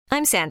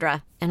I'm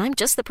Sandra, and I'm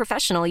just the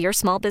professional your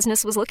small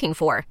business was looking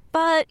for.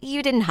 But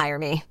you didn't hire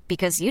me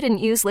because you didn't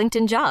use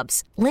LinkedIn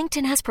Jobs.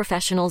 LinkedIn has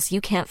professionals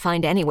you can't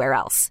find anywhere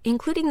else,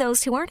 including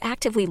those who aren't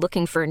actively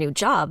looking for a new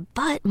job,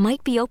 but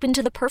might be open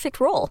to the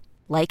perfect role,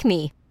 like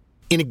me.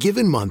 In a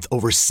given month,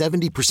 over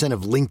 70%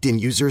 of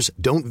LinkedIn users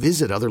don't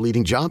visit other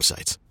leading job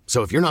sites.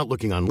 So if you're not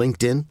looking on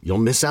LinkedIn, you'll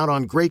miss out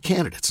on great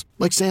candidates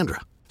like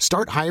Sandra.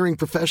 Start hiring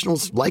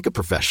professionals like a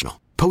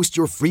professional. Post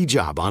your free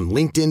job on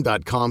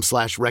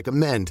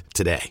linkedin.com/recommend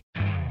today.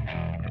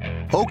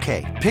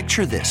 Okay,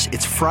 picture this.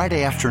 It's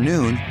Friday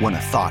afternoon when a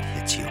thought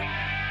hits you.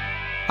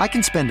 I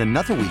can spend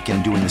another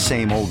weekend doing the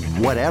same old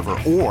whatever,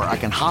 or I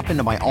can hop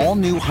into my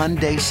all-new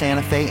Hyundai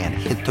Santa Fe and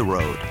hit the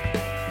road.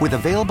 With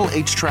available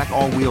H-Track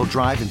all-wheel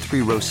drive and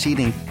 3-row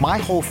seating, my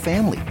whole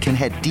family can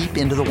head deep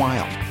into the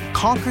wild.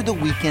 Conquer the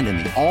weekend in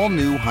the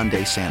all-new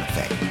Hyundai Santa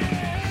Fe.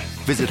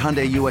 Visit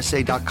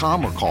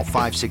HyundaiUSA.com or call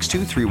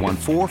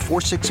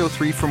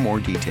 562-314-4603 for more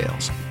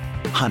details.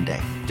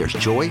 Hyundai, there's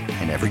joy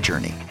in every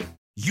journey.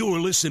 You're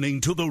listening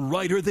to the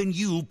Writer Than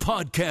You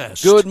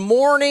podcast. Good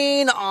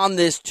morning on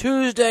this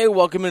Tuesday.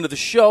 Welcome into the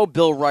show.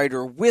 Bill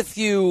Writer with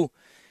you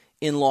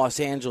in Los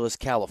Angeles,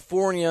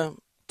 California.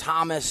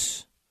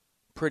 Thomas,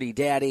 Pretty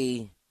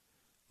Daddy,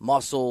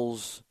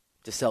 Muscles,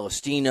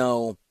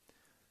 DeCelestino.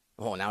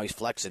 Oh, now he's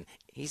flexing.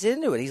 He's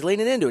into it. He's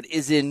leaning into it.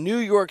 Is in New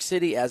York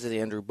City, as is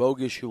Andrew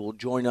Bogish, who will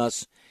join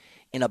us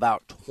in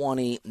about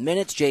 20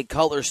 minutes. Jay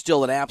Cutler's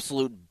still an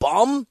absolute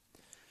bum.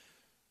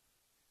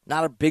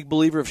 Not a big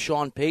believer of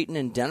Sean Payton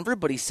in Denver,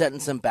 but he's setting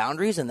some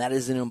boundaries, and that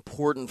is an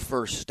important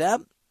first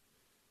step.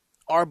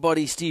 Our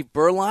buddy Steve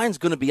Berline's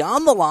going to be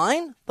on the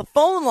line, the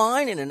phone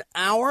line, in an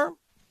hour.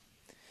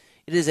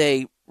 It is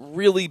a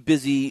really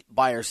busy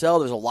buy or sell.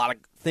 There's a lot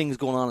of things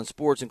going on in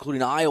sports,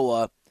 including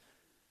Iowa,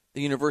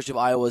 the University of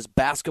Iowa's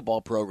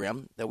basketball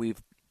program that we've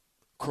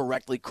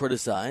correctly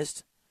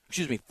criticized.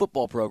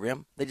 Football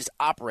program. They just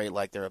operate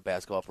like they're a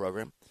basketball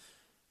program.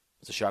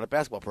 It's a shot at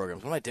basketball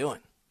programs. What am I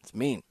doing? It's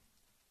mean.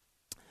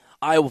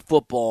 Iowa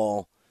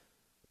football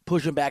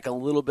pushing back a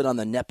little bit on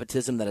the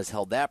nepotism that has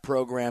held that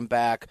program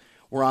back.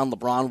 We're on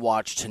LeBron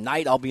watch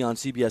tonight. I'll be on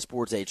CBS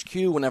Sports HQ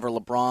whenever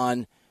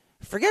LeBron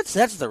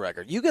sets the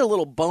record. You get a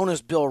little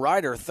bonus Bill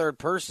Ryder, third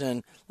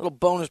person, little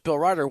bonus Bill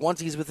Ryder once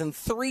he's within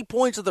 3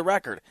 points of the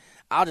record.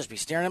 I'll just be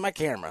staring at my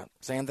camera,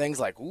 saying things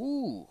like,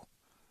 ooh,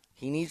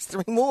 he needs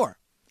 3 more.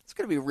 It's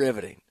going to be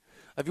riveting.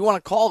 If you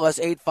want to call us,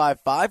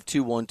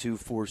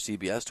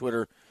 855-212-4CBS,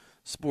 Twitter,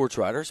 Sports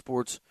Ryder,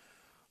 Sports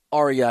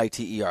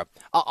REITER.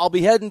 I'll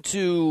be heading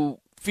to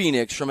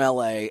Phoenix from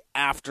L.A.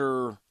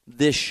 after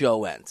this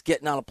show ends,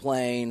 getting on a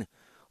plane,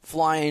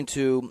 flying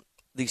to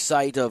the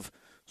site of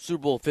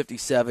Super Bowl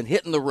 57,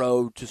 hitting the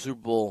road to Super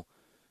Bowl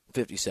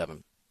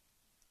 57.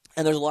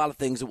 And there's a lot of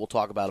things that we'll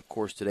talk about, of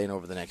course, today and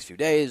over the next few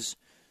days.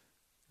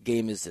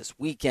 Game is this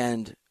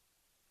weekend.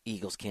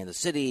 Eagles, Kansas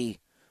City,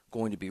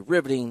 going to be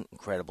riveting,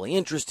 incredibly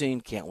interesting.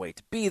 Can't wait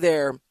to be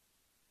there.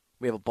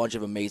 We have a bunch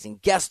of amazing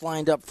guests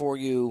lined up for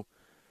you.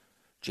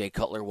 Jay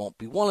Cutler won't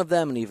be one of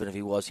them, and even if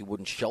he was, he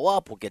wouldn't show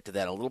up. We'll get to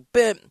that in a little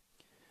bit.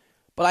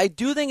 But I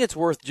do think it's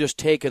worth just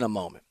taking a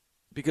moment,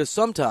 because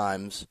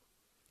sometimes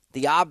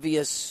the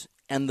obvious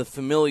and the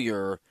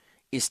familiar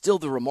is still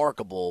the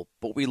remarkable,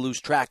 but we lose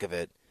track of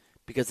it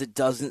because it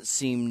doesn't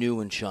seem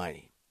new and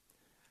shiny.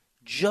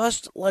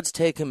 Just let's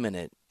take a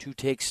minute to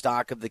take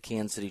stock of the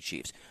Kansas City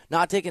Chiefs.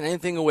 Not taking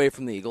anything away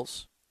from the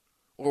Eagles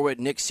or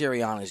what Nick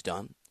Sirianni's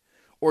done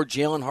or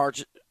Jalen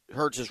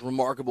Hurts'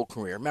 remarkable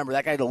career. Remember,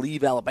 that guy had to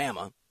leave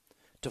Alabama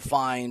to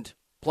find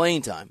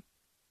playing time.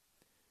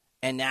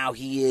 And now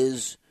he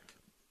is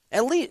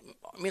at least,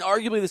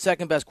 arguably the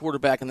second best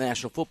quarterback in the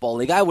National Football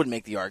League. I wouldn't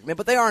make the argument,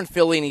 but they are in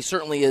Philly, and he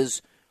certainly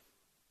is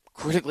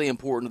critically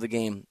important to the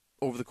game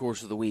over the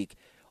course of the week.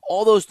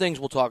 All those things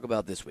we'll talk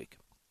about this week.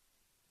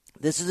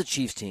 This is a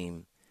Chiefs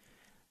team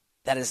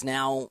that has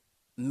now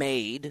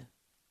made,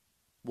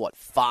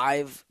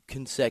 5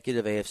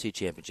 consecutive AFC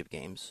Championship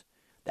games,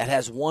 that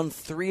has won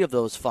 3 of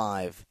those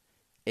 5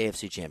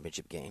 AFC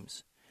Championship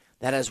games,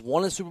 that has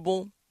won a Super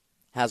Bowl,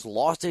 has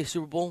lost a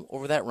Super Bowl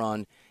over that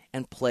run,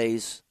 and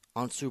plays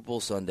on Super Bowl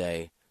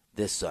Sunday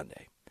this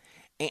Sunday.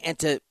 And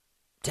to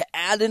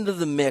add into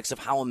the mix of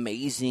how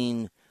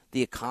amazing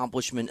the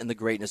accomplishment and the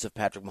greatness of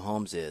Patrick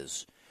Mahomes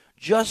is,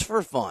 just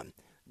for fun,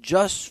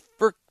 just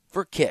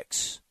for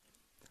kicks,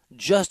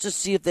 just to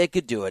see if they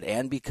could do it,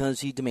 and because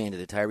he demanded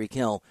it, Tyreek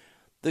Hill,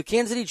 the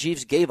Kansas City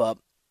Chiefs gave up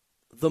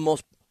the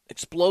most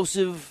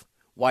explosive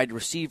wide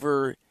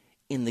receiver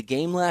in the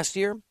game last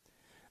year.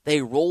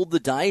 They rolled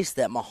the dice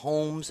that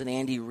Mahomes and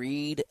Andy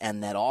Reid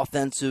and that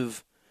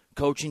offensive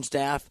coaching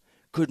staff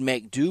could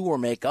make do or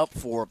make up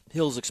for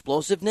Hill's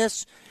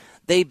explosiveness.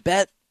 They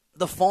bet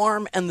the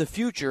farm and the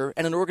future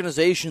and an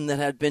organization that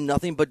had been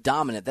nothing but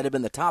dominant, that had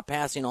been the top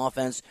passing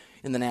offense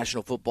in the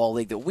National Football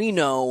League, that we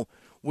know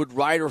would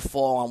ride or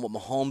fall on what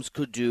Mahomes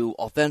could do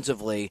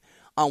offensively,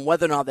 on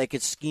whether or not they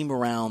could scheme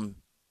around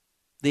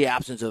the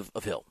absence of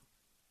Hill.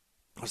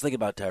 I was thinking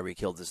about Tyreek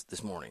Hill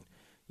this morning.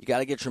 You got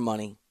to get your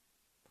money.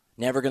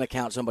 Never going to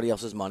count somebody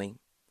else's money.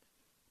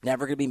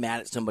 Never going to be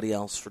mad at somebody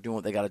else for doing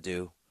what they got to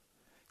do.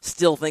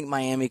 Still think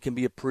Miami can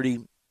be a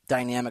pretty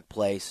dynamic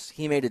place.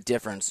 He made a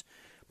difference,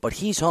 but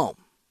he's home.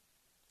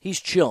 He's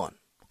chilling.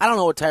 I don't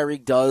know what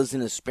Tyreek does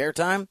in his spare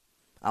time.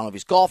 I don't know if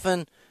he's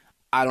golfing.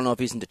 I don't know if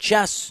he's into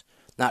chess.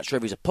 Not sure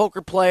if he's a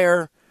poker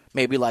player.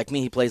 Maybe like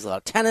me, he plays a lot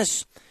of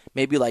tennis.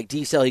 Maybe like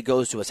D-Cell, he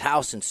goes to his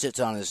house and sits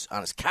on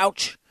his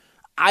couch.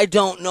 I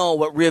don't know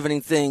what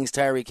riveting things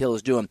Tyreek Hill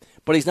is doing,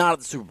 but he's not at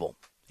the Super Bowl.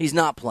 He's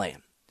not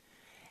playing.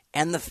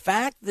 And the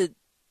fact that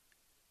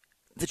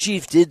the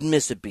Chiefs did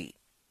miss a beat,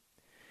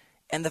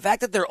 and the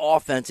fact that their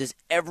offense is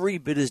every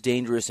bit as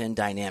dangerous and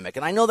dynamic,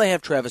 and I know they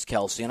have Travis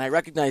Kelce, and I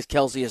recognize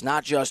Kelce is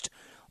not just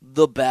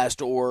the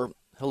best or,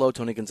 hello,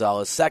 Tony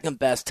Gonzalez, second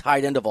best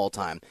tight end of all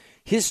time.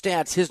 His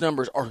stats, his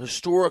numbers are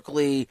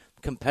historically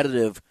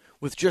competitive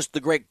with just the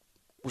great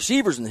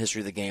receivers in the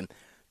history of the game.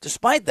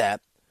 Despite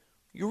that,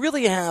 you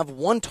really have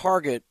one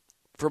target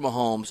for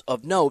Mahomes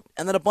of note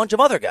and then a bunch of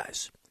other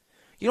guys.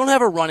 You don't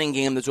have a running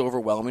game that's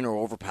overwhelming or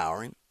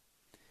overpowering.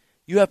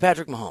 You have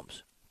Patrick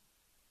Mahomes.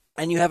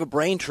 And you have a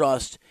brain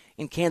trust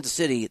in Kansas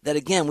City that,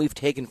 again, we've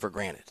taken for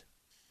granted.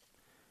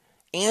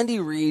 Andy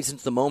Reid,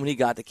 since the moment he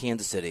got to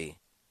Kansas City,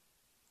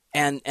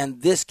 and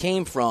this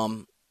came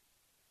from,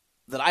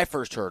 that I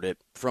first heard it,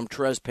 from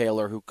Terez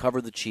Paylor, who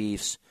covered the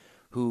Chiefs,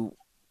 who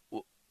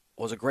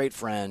was a great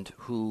friend,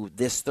 who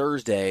this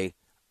Thursday,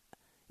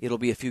 it'll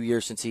be a few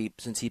years since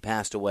he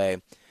passed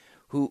away,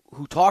 who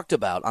talked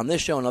about, on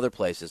this show and other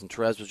places, and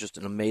Terez was just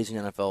an amazing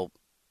NFL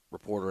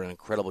reporter, an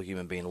incredible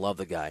human being, love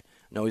the guy,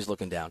 know he's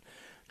looking down.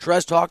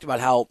 Terez talked about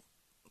how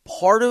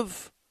part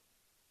of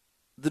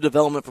the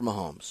development for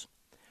Mahomes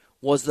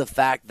was the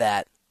fact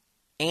that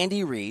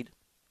Andy Reid,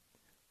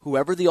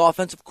 whoever the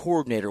offensive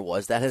coordinator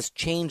was, that has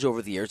changed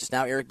over the years. It's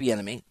now Eric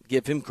Bieniemy.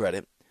 Give him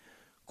credit.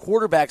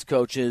 Quarterbacks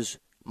coaches,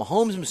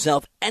 Mahomes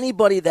himself,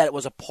 anybody that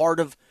was a part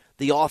of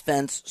the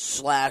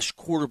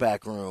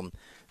offense/quarterback room,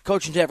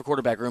 coaching staff or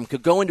quarterback room,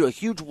 could go into a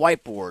huge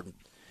whiteboard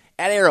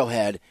at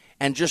Arrowhead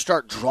and just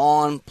start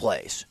drawing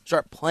plays,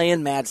 start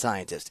playing mad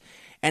scientist.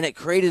 And it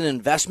created an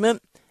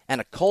investment and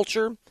a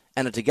culture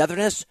and a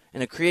togetherness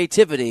and a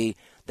creativity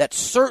that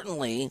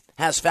certainly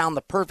has found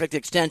the perfect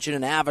extension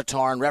and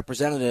avatar and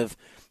representative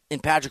in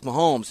Patrick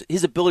Mahomes,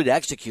 his ability to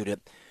execute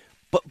it.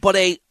 But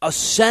a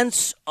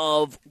sense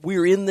of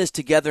we're in this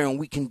together and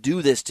we can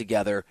do this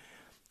together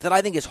that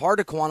I think is hard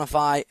to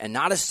quantify and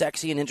not as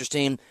sexy and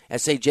interesting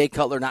as, say, Jay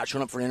Cutler not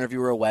showing up for an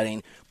interview or a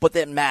wedding, but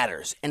that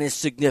matters and is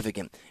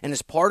significant. And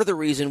is part of the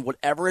reason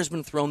whatever has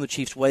been thrown the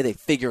Chiefs' way, they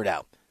figure it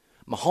out.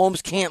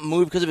 Mahomes can't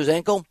move because of his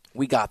ankle.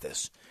 We got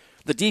this.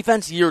 The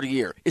defense year to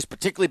year is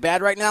particularly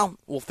bad right now.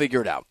 We'll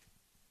figure it out.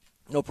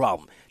 No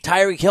problem.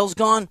 Tyreek Hill's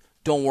gone.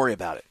 Don't worry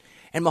about it.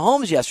 And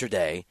Mahomes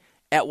yesterday,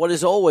 at what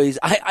is always,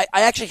 I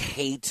actually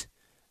hate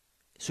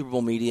Super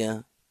Bowl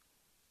media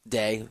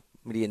day,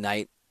 media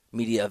night,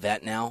 media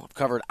event now. I've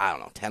covered,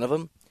 10 of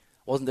them.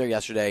 Wasn't there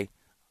yesterday.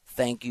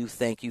 Thank you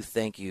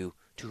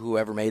to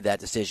whoever made that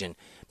decision.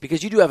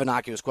 Because you do have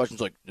innocuous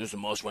questions like, this is a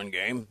must-win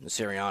game?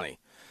 Sirianni.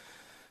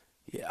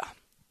 Yeah.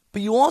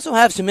 But you also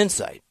have some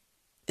insight.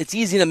 It's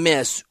easy to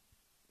miss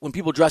when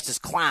people dressed as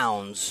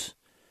clowns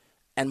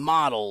and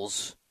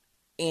models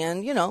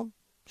and,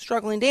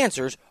 struggling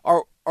dancers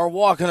are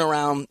walking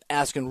around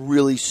asking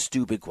really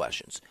stupid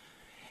questions.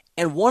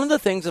 And one of the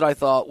things that I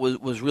thought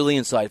was really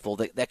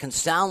insightful, that can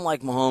sound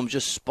like Mahomes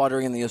just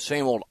sputtering in the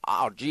same old,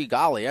 gee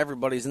golly,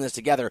 everybody's in this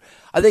together,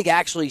 I think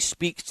actually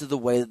speaks to the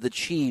way that the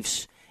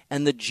Chiefs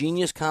and the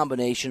genius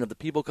combination of the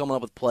people coming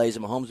up with plays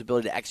and Mahomes'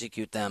 ability to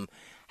execute them,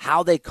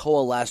 how they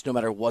coalesce no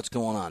matter what's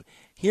going on.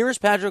 Here is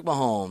Patrick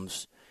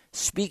Mahomes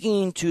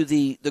speaking to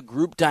the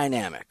group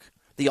dynamic,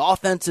 the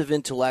offensive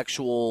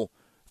intellectual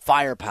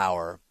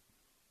firepower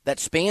that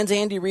spans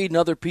Andy Reid and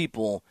other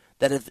people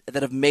that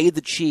have made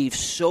the Chiefs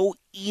so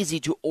easy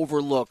to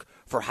overlook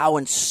for how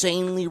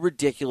insanely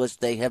ridiculous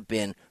they have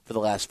been for the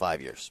last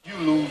 5 years. You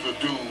lose a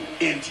dude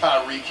in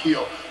Tyreek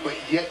Hill, but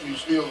yet you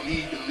still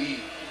need to lead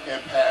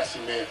and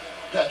passing, man.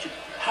 Patrick,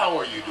 how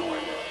are you doing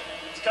that?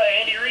 It's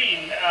Andy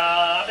Reid.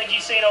 I think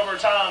he's seen over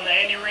time that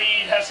Andy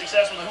Reid has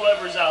success with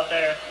whoever's out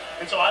there.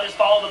 And so I just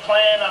follow the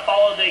plan. I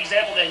follow the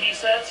example that he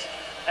sets.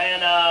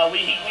 And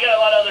we got a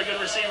lot of other good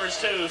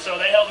receivers, too, so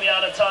they help me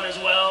out a ton as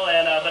well.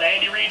 And but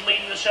Andy Reid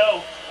leading the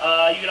show,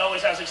 you can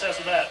always have success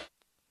with that.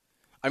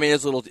 I mean, it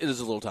is a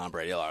little Tom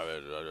Brady.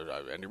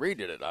 Andy Reid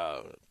did it.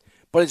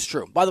 But it's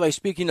true. By the way,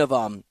 speaking of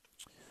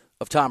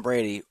Tom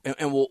Brady,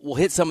 and we'll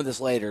hit some of this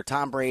later,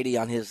 Tom Brady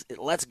on his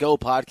Let's Go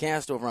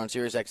podcast over on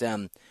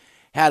SiriusXM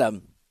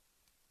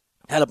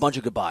had a bunch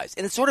of goodbyes.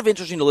 And it's sort of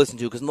interesting to listen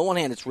to because on the one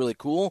hand, it's really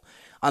cool.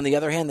 On the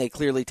other hand, they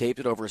clearly taped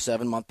it over a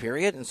 7-month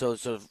period, and so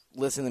sort of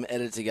listening to them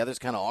edited together is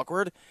kind of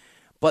awkward.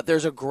 But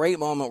there's a great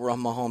moment where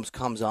Mahomes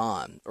comes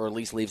on, or at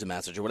least leaves a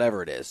message, or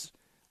whatever it is.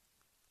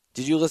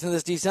 Did you listen to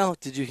this, D-Cell?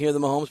 Did you hear the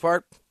Mahomes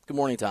part? Good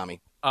morning, Tommy.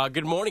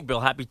 Good morning, Bill.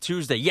 Happy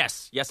Tuesday.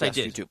 Yes, I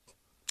did. You too.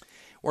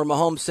 Where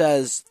Mahomes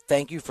says,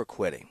 thank you for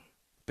quitting.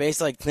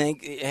 Basically,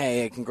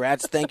 hey,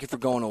 congrats, thank you for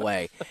going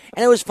away.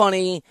 And it was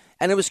funny,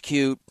 and it was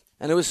cute,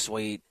 and it was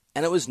sweet.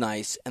 and it was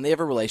nice, and they have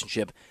a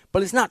relationship,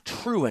 but it's not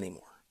true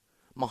anymore.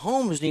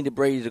 Mahomes needed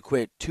Brady to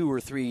quit 2 or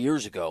 3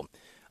 years ago,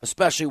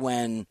 especially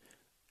when,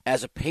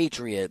 as a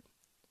Patriot,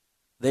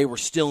 they were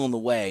still in the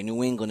way,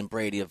 New England and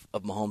Brady, of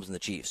Mahomes and the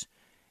Chiefs.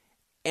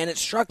 And it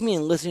struck me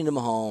in listening to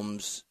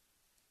Mahomes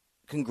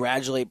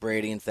congratulate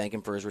Brady and thank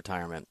him for his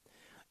retirement,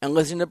 and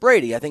listening to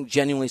Brady, I think,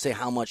 genuinely say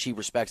how much he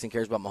respects and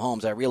cares about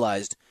Mahomes. I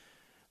realized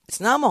it's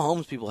not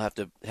Mahomes people have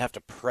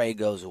to pray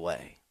goes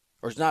away.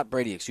 Or it's not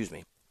Brady, excuse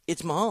me.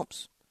 It's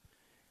Mahomes.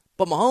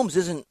 But Mahomes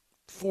isn't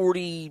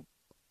 40,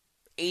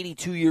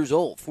 82 years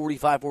old,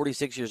 45,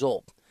 46 years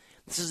old.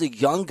 This is a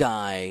young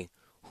guy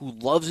who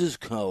loves his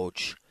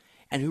coach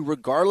and who,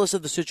 regardless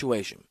of the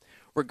situation,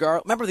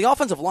 remember, the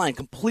offensive line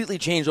completely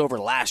changed over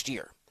last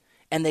year,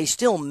 and they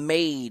still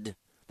made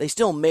an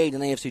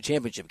AFC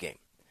Championship game.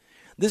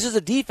 This is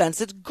a defense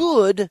that's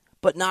good,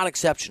 but not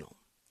exceptional.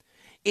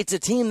 It's a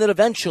team that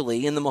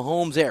eventually, in the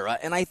Mahomes era,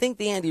 and I think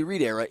the Andy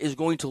Reid era, is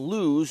going to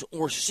lose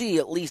or see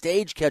at least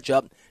age catch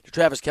up to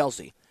Travis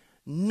Kelce.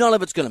 None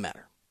of it's going to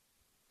matter.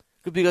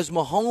 Because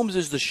Mahomes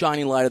is the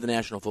shining light of the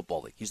National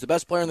Football League. He's the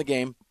best player in the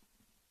game,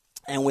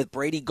 and with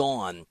Brady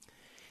gone,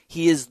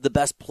 he is the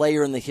best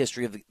player in the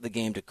history of the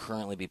game to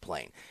currently be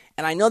playing.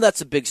 And I know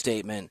that's a big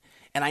statement,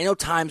 and I know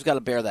time's got to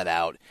bear that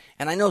out,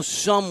 and I know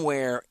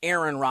somewhere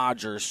Aaron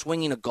Rodgers,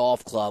 swinging a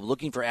golf club,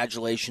 looking for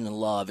adulation and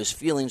love, is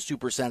feeling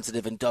super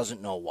sensitive and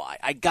doesn't know why.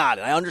 I got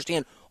it. I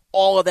understand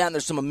all of that, and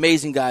there's some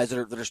amazing guys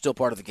that are still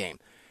part of the game.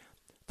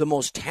 The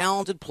most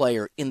talented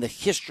player in the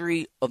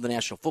history of the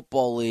National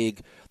Football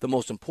League, the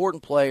most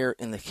important player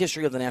in the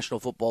history of the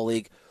National Football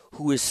League,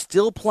 who is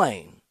still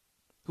playing,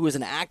 who is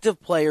an active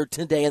player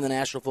today in the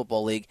National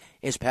Football League,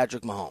 is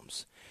Patrick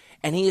Mahomes.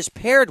 And he is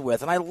paired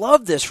with, and I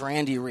love this for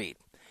Andy Reid,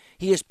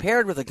 he is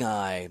paired with a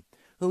guy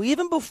who,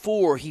 even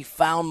before he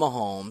found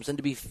Mahomes, and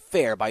to be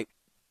fair, by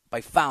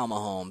found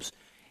Mahomes,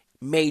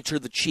 made sure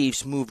the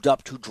Chiefs moved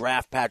up to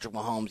draft Patrick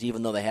Mahomes,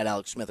 even though they had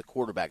Alex Smith at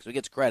quarterback, so he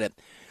gets credit.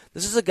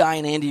 This is a guy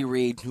in Andy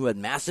Reid who had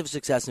massive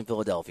success in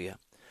Philadelphia,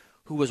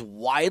 who was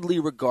widely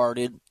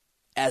regarded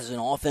as an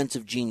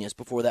offensive genius.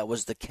 Before that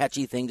was the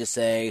catchy thing to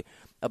say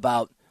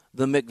about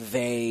the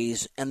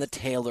McVays and the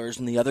Taylors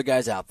and the other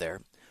guys out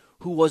there,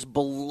 who was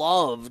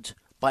beloved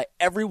by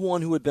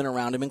everyone who had been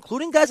around him,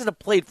 including guys that have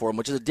played for him,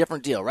 which is a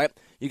different deal, right?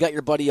 You got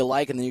your buddy you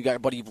like, and then you got your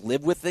buddy you've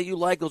lived with that you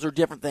like. Those are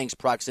different things,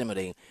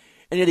 proximity.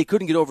 And yet he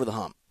couldn't get over the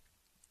hump.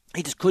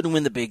 He just couldn't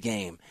win the big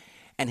game.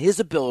 And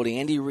his ability,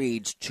 Andy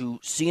Reid's, to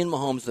see in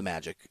Mahomes the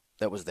magic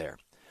that was there,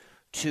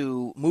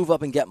 to move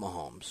up and get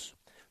Mahomes,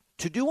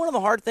 to do one of the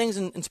hard things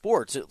in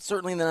sports,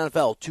 certainly in the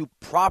NFL, to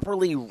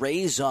properly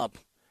raise up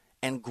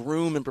and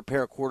groom and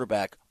prepare a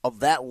quarterback of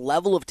that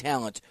level of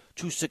talent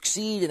to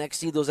succeed and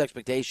exceed those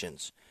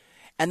expectations,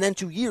 and then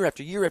to year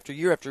after year after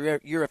year after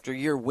year after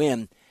year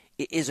win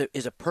is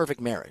a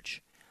perfect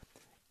marriage.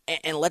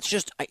 And let's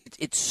just,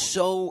 it's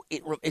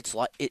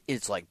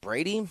like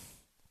Brady,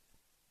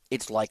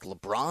 it's like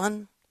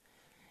LeBron,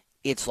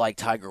 it's like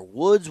Tiger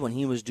Woods when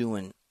he was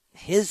doing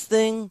his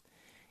thing.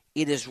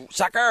 It is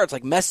soccer. It's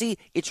like Messi.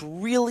 It's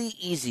really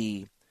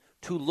easy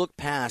to look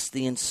past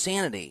the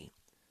insanity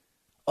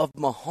of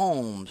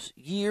Mahomes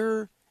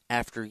year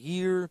after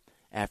year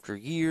after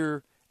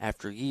year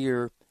after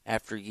year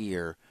after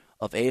year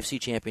of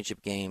AFC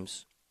Championship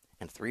games,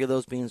 and 3 of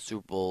those being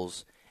Super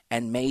Bowls,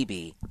 and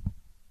maybe,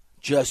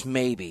 just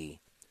maybe,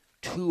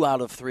 2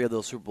 out of 3 of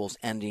those Super Bowls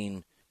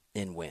ending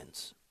in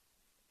wins.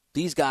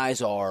 These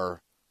guys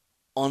are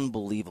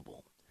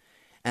unbelievable.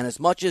 And as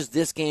much as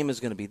this game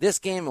is going to be this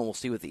game, and we'll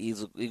see what the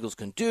Eagles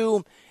can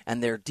do,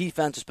 and their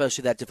defense,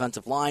 especially that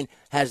defensive line,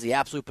 has the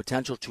absolute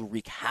potential to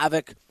wreak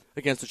havoc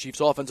against the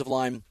Chiefs' offensive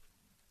line,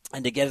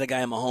 and to get a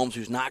guy in Mahomes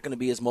who's not going to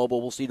be as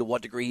mobile. We'll see to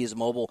what degree he's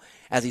mobile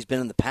as he's been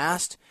in the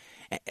past.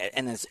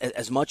 And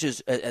as much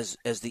as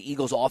the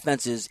Eagles'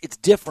 offense is, it's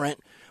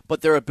different,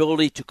 but their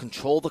ability to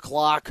control the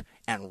clock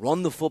and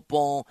run the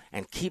football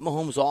and keep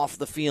Mahomes off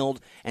the field,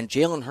 and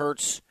Jalen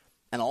Hurts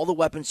and all the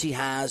weapons he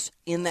has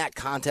in that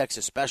context,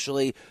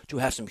 especially to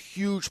have some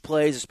huge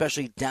plays,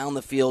 especially down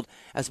the field.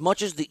 As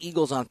much as the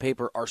Eagles on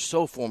paper are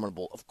so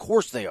formidable, of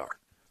course they are.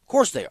 Of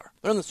course they are.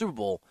 They're in the Super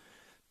Bowl.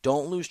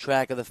 Don't lose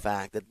track of the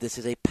fact that this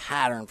is a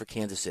pattern for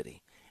Kansas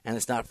City, and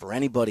it's not for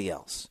anybody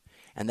else.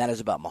 And that is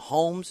about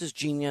Mahomes'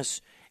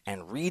 genius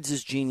and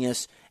Reid's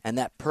genius and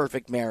that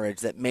perfect marriage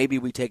that maybe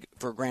we take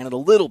for granted a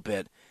little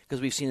bit because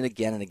we've seen it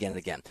again and again and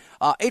again.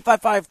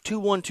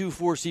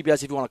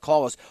 855-2124-CBS if you want to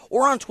call us,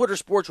 or on Twitter,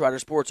 SportsRider,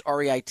 Sports,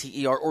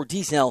 R-E-I-T-E-R, or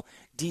D-Cell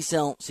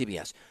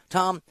CBS.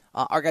 Tom,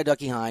 our guy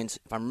Ducky Hines,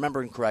 if I'm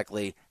remembering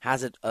correctly,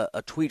 has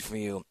a tweet for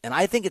you, and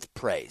I think it's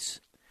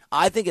praise.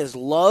 I think it is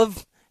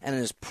love, and it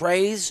is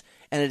praise,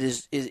 and it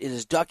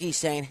is Ducky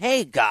saying,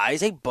 hey,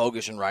 guys, hey,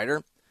 Bogus and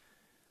Ryder,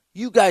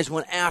 you guys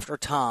went after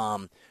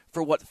Tom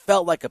for what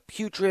felt like a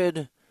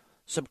putrid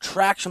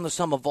subtraction from the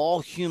sum of all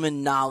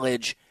human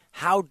knowledge.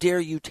 How dare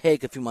you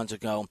take a few months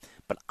ago?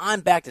 But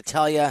I'm back to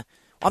tell you,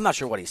 I'm not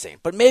sure what he's saying,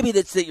 but maybe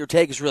that's that your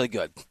take is really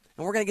good.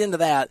 And we're going to get into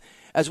that,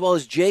 as well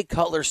as Jay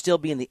Cutler still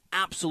being the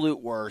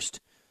absolute worst.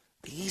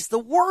 He's the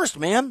worst,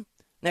 man.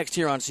 next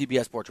here on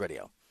CBS Sports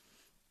Radio.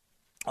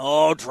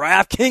 Oh,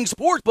 DraftKings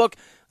Sportsbook,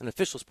 an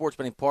official sports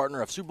betting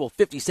partner of Super Bowl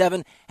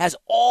 57, has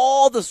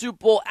all the Super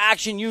Bowl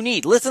action you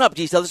need. Listen up,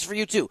 G-Cell, this is for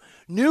you too.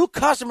 New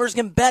customers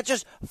can bet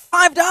just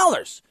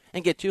 $5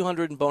 and get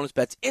 $200 in bonus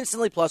bets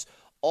instantly, plus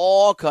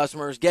all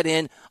customers get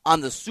in on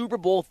the Super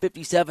Bowl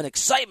 57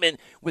 excitement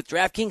with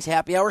DraftKings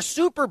Happy Hour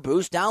Super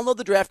Boost. Download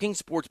the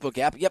DraftKings Sportsbook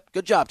app. Yep,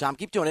 good job, Tom.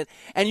 Keep doing it.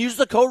 And use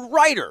the code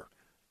REITER.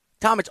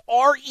 Tom, it's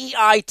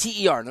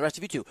REITER, and the rest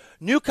of you too.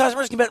 New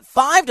customers can bet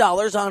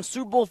 $5 on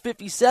Super Bowl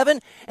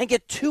 57 and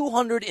get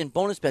 $200 in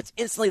bonus bets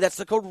instantly. That's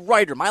the code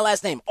REITER. My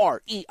last name,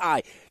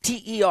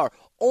 REITER.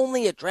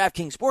 Only at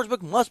DraftKings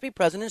Sportsbook. Must be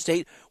present in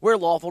state where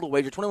lawful to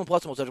wager. 21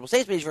 plus. Most eligible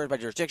states. Varies by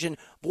jurisdiction.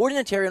 Void in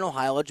Ontario and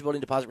Ohio. Eligibility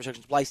and deposit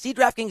restrictions apply. See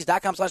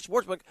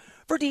DraftKings.com/sportsbook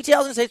for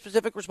details and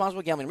state-specific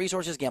responsible gambling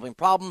resources. Gambling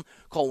problem?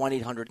 Call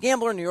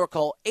 1-800-GAMBLER. In New York,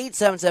 call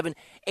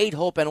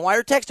 877-8-HOPE-NY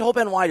or text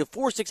HOPE-NY to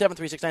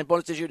 467-369.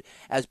 Bonus issued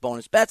as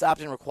bonus bets.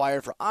 Opt-in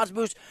required for odds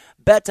boost.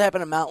 Bet type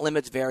and amount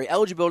limits vary.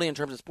 Eligibility in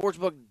terms of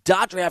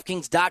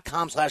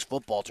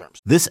sportsbook.draftkings.com/football terms.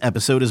 This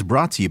episode is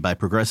brought to you by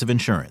Progressive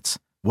Insurance.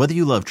 Whether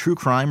you love true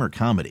crime or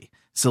comedy,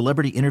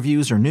 celebrity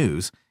interviews or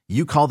news,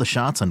 you call the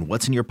shots on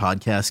what's in your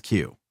podcast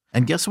queue.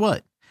 And guess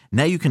what?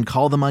 Now you can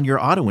call them on your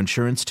auto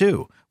insurance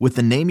too with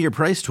the Name Your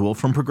Price tool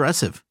from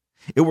Progressive.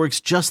 It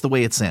works just the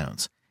way it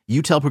sounds.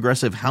 You tell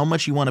Progressive how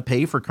much you want to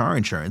pay for car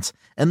insurance,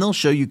 and they'll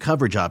show you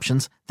coverage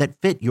options that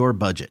fit your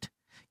budget.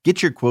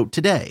 Get your quote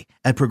today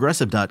at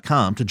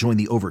Progressive.com to join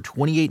the over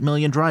 28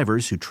 million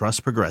drivers who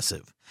trust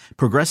Progressive.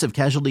 Progressive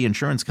Casualty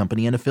Insurance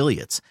Company and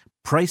Affiliates.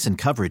 Price and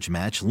coverage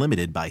match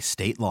limited by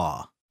state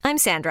law. I'm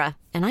Sandra,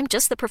 and I'm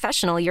just the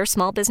professional your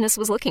small business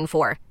was looking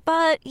for.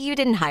 But you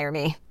didn't hire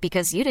me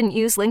because you didn't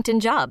use LinkedIn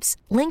Jobs.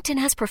 LinkedIn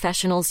has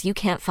professionals you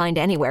can't find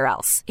anywhere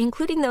else,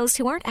 including those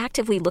who aren't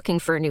actively looking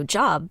for a new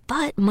job,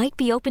 but might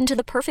be open to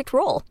the perfect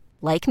role,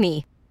 like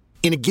me.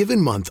 In a given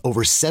month,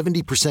 over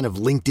 70% of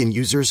LinkedIn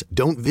users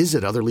don't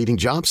visit other leading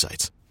job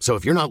sites. So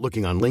if you're not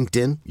looking on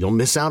LinkedIn, you'll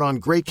miss out on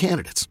great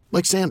candidates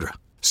like Sandra.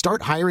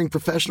 Start hiring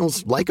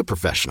professionals like a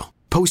professional.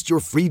 Post your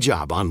free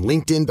job on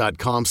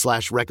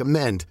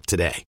linkedin.com/recommend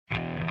today.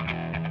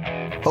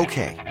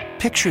 Okay,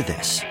 picture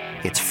this.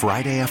 It's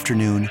Friday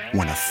afternoon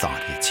when a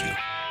thought hits you.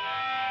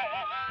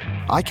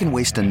 I can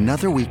waste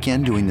another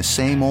weekend doing the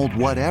same old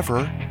whatever,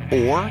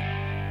 or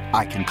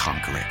I can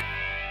conquer it.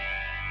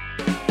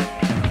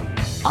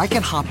 I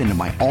can hop into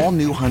my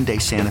all-new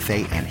Hyundai Santa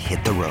Fe and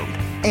hit the road.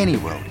 Any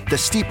road. The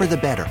steeper the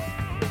better.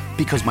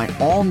 Because my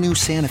all-new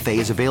Santa Fe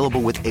is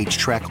available with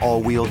H-Track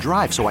all-wheel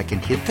drive, so I can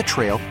hit the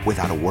trail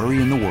without a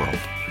worry in the world.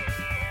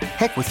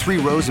 Heck, with 3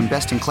 rows and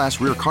best-in-class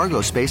rear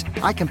cargo space,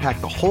 I can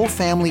pack the whole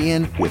family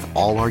in with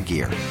all our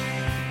gear.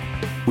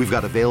 We've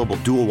got available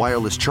dual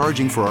wireless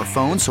charging for our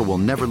phones, so we'll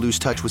never lose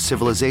touch with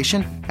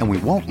civilization, and we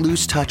won't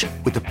lose touch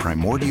with the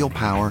primordial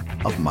power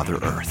of Mother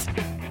Earth.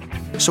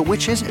 So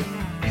which is it?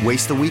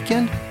 Waste the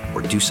weekend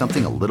or do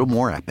something a little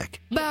more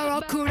epic?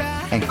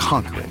 And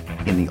conquer it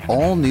in the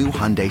all-new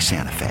Hyundai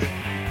Santa Fe.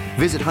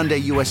 Visit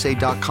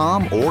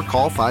HyundaiUSA.com or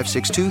call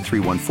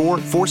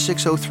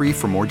 562-314-4603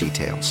 for more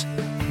details.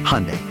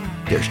 Hyundai,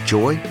 there's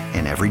joy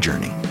in every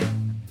journey.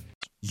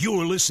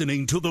 You're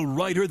listening to the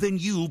Writer Than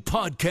You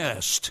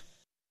podcast.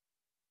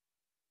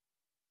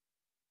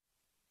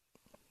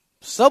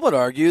 Some would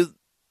argue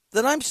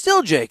that I'm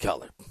still Jay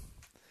Cutler.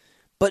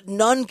 But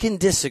none can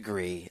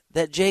disagree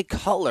that Jay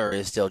Cutler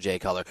is still Jay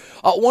Cutler.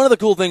 One of the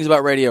cool things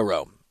about Radio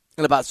Row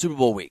and about Super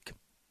Bowl week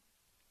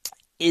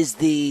is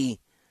the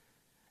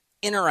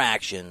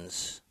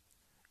interactions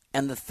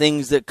and the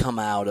things that come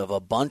out of a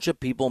bunch of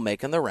people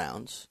making the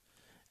rounds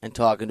and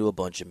talking to a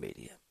bunch of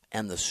media.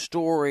 And the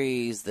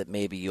stories that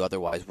maybe you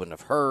otherwise wouldn't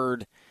have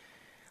heard.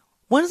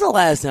 When's the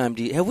last time,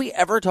 have we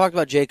ever talked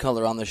about Jay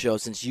Cutler on the show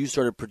since you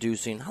started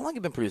producing? How long have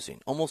you been producing?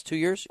 Almost 2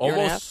 years?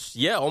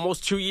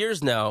 Almost 2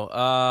 years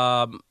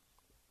now.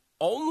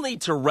 Only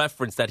to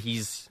reference that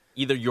he's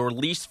either your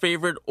least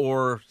favorite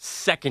or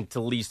second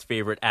to least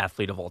favorite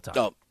athlete of all time.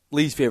 Oh,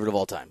 least favorite of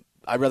all time.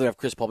 I'd rather have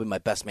Chris Paul be my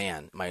best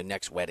man my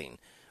next wedding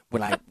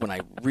when I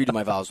redo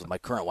my vows with my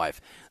current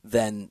wife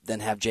than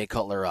have Jay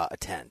Cutler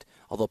attend.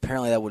 Although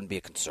apparently that wouldn't be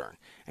a concern.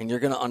 And you're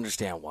going to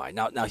understand why.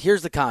 Now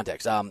here's the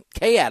context.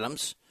 Kay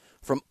Adams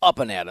from Up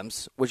and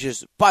Adams, which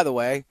is, by the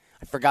way,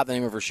 I forgot the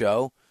name of her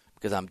show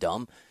because I'm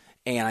dumb.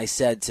 And I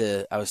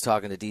was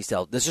talking to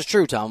D-Cell, this is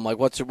true, Tom. I'm like,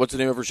 what's the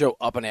name of her show?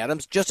 Up and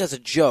Adams? Just as a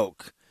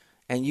joke.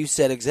 And you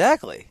said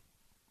exactly.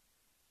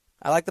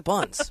 I like the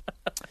puns.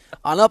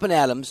 On Up and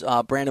Adams,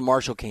 Brandon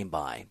Marshall came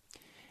by.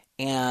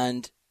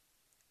 And,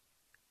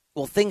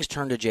 well, things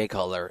turned to Jay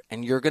Cutler,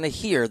 and you're going to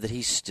hear that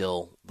he's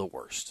still the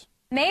worst.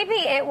 Maybe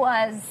it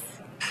was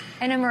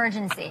an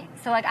emergency.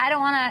 So, I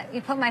don't want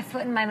to put my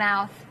foot in my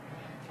mouth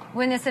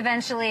when this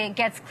eventually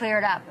gets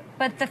cleared up.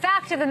 But the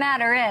fact of the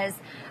matter is,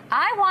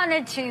 I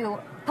wanted to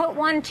put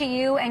one to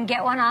you and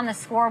get one on the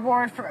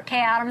scoreboard for Kay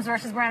Adams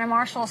versus Brandon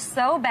Marshall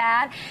so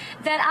bad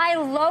that I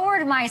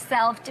lowered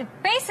myself to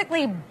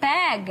basically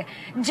beg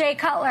Jay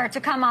Cutler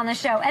to come on the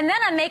show. And then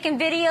I'm making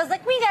videos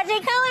like, we got Jay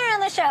Cutler on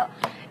the show.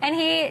 And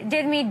he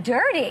did me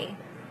dirty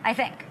I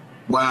think.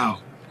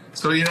 Wow.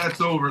 So, yeah,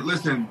 that's over.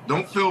 Listen,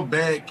 don't feel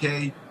bad,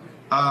 Kay.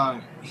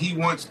 He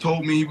once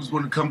told me he was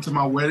going to come to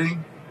my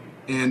wedding,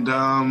 and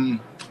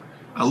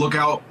I look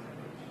out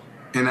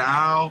in the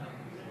aisle,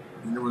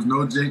 and there was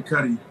no Jay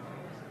Cutty.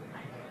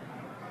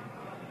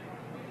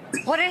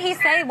 What did he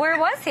say? Where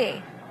was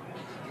he?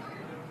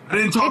 I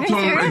didn't talk to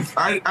him.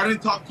 I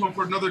didn't talk to him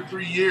for another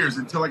 3 years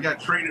until I got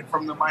traded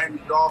from the Miami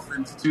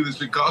Dolphins to the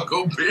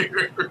Chicago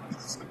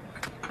Bears.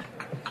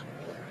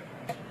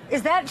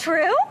 Is that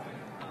true?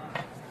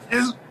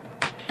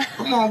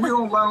 Come on, we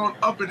don't lie on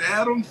Up and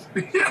Adams.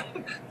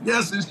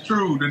 Yes, it's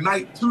true. 2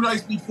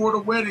 nights before the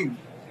wedding.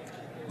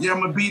 Yeah,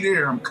 I'm gonna be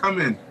there. I'm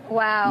coming.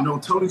 Wow. You know,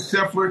 Tony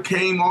Scheffler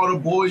came. All the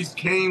boys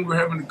came. We're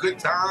having a good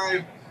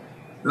time.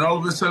 And all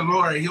of a sudden,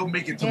 all right, he'll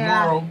make it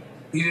tomorrow. Yeah.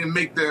 He didn't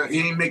make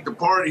the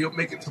party. He'll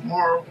make it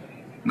tomorrow.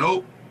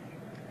 Nope.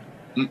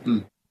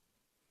 Mm-mm.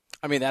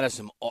 I mean, that is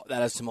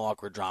some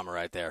awkward drama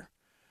right there.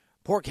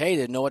 Poor Kay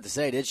didn't know what to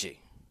say, did she?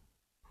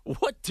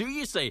 What do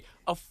you say?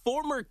 A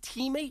former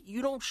teammate,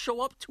 you don't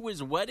show up to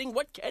his wedding?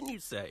 What can you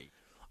say?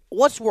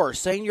 What's worse,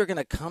 saying you're going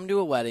to come to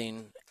a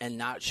wedding and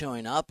not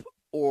showing up,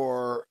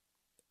 or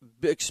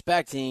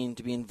expecting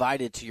to be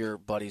invited to your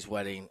buddy's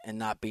wedding and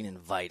not being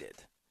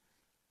invited?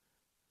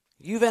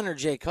 You've entered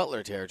Jay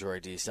Cutler territory,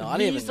 D-Cell.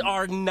 These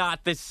are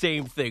not the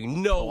same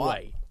thing. No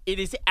way. It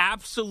is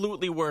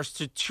absolutely worse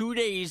to 2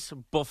 days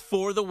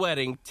before the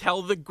wedding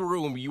tell the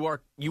groom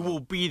you will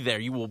be there,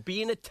 you will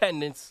be in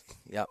attendance.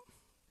 Yep.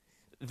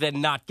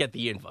 Than not get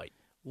the invite.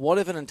 What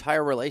if an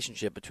entire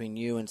relationship between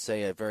you and,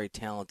 say, a very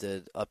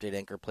talented update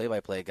anchor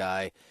play-by-play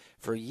guy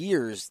for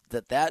years,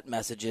 that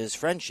message is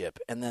friendship,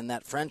 and then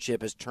that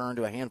friendship is turned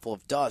to a handful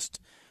of dust,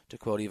 to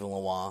quote Yvan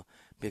Lenoir,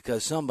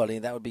 because somebody,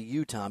 that would be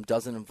you, Tom,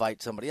 doesn't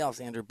invite somebody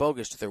else, Andrew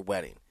Bogusch, to their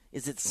wedding?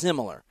 Is it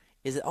similar?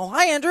 Is it, oh,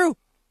 hi, Andrew.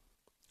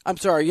 I'm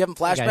sorry, are you having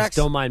flashbacks? Guys,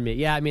 don't mind me.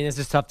 Yeah, I mean, this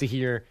is tough to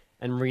hear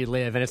and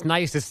relive, and it's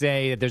nice to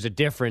say that there's a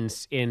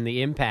difference in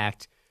the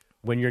impact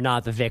when you're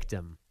not the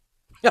victim.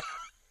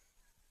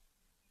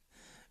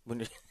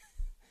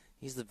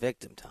 He's the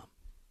victim, Tom.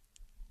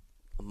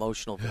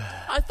 Emotional victim.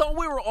 I thought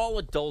we were all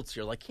adults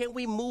here. Like, can't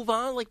we move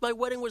on? Like, my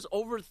wedding was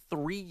over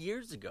 3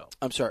 years ago.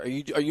 I'm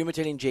sorry. Are you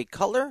imitating Jay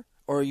Cutler,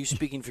 or are you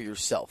speaking for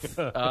yourself?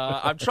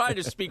 I'm trying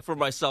to speak for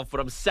myself, but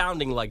I'm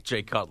sounding like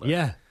Jay Cutler.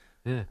 Yeah.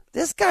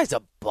 This guy's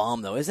a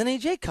bum, though, isn't he?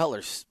 Jay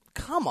Cutler's.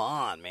 Come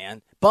on,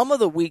 man. Bum of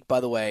the week, by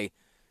the way,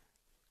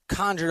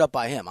 conjured up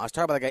by him. I was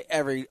talking about that guy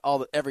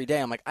every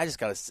day. I'm like, I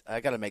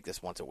gotta make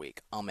this once a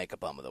week. I'll make a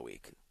bum of the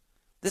week.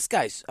 This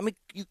guy's, I mean,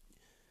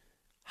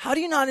 how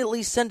do you not at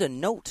least send a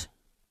note?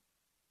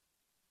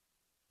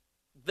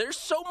 There's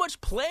so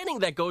much planning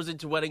that goes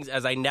into weddings,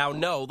 as I now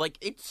know. Like,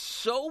 it's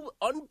so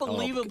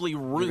unbelievably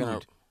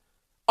rude.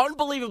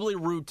 Unbelievably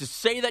rude to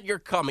say that you're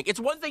coming. It's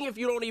one thing if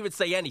you don't even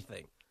say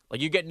anything.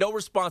 Like, you get no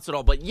response at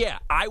all. But, yeah,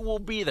 I will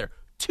be there.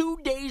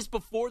 2 days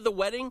before the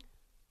wedding,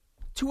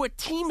 to a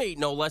teammate,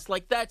 no less.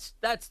 Like, that's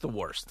the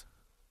worst.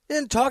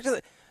 Didn't talk to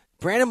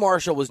Brandon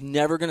Marshall was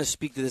never going to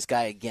speak to this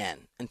guy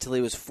again until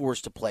he was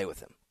forced to play with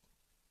him.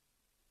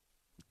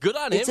 Good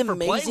on him for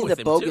playing with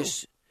him,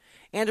 Bogusch, too.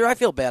 Andrew, I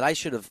feel bad. I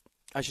should have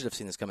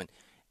seen this coming.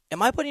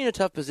 Am I putting you in a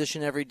tough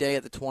position every day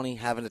at the 20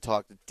 having to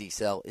talk to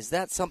D-Cell? Is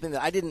that something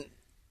that I didn't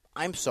 –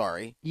 I'm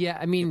sorry. Yeah,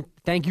 I mean,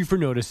 thank you for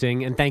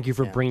noticing, and thank you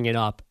for bringing it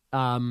up.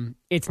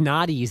 It's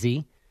not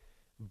easy,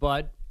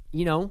 but,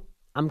 you know,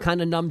 I'm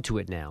kind of numb to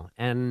it now.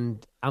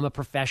 And I'm a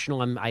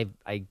professional. I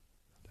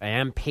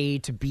am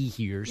paid to be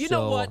here, you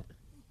know what?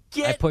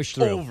 I push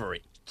through. Over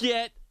it.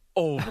 Get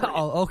over it.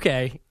 Oh,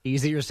 okay.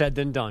 Easier said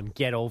than done.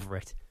 Get over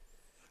it.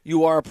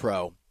 You are a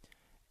pro,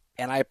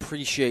 and I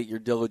appreciate your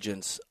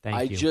diligence.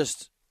 Thank you.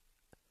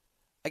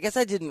 I guess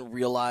I didn't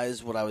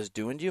realize what I was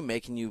doing to you,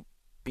 making you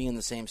be in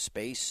the same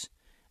space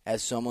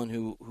as someone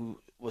who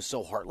was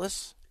so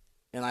heartless.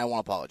 And I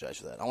want to apologize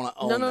for that. I want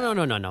to own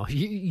that. No.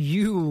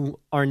 You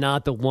are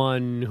not the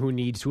one who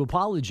needs to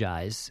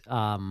apologize.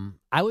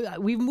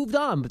 We've moved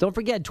on, but don't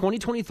forget,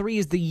 2023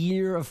 is the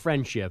year of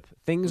friendship.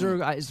 Things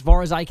are, as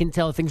far as I can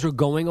tell, things are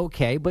going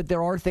okay, but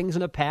there are things in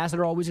the past that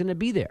are always going to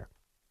be there.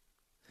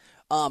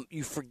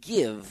 You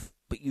forgive,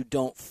 but you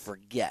don't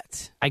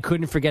forget. I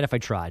couldn't forget if I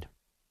tried.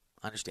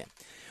 I understand.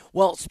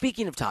 Well,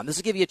 speaking of Tom, this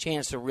will give you a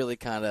chance to really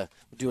kind of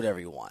do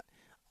whatever you want.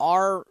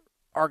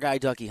 Our guy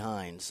Ducky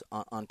Hines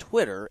on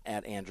Twitter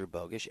at Andrew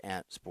Bogusch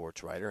at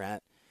SportsWriter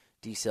at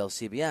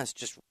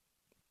DCellCBS.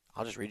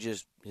 I'll just read you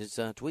his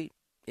tweet.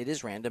 It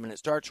is random and it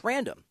starts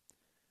random.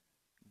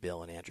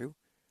 Bill and Andrew,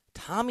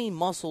 Tommy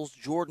Muscle's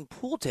Jordan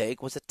Poole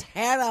take was a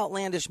tad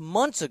outlandish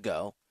months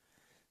ago.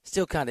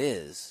 Still kind of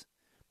is,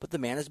 but the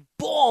man is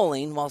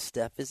balling while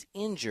Steph is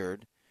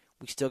injured.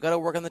 We still got to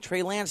work on the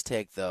Trey Lance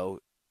take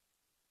though.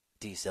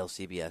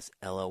 DCellCBS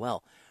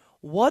LOL.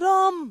 What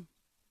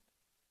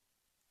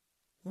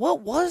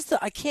was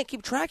I can't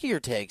keep track of your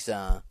takes,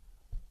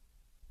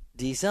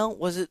 D-Cell?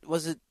 Was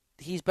it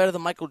he's better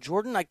than Michael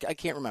Jordan? I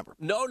can't remember.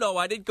 No,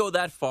 I didn't go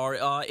that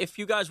far. If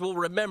you guys will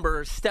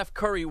remember, Steph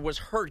Curry was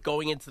hurt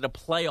going into the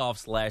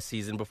playoffs last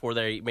season before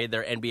they made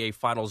their NBA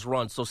Finals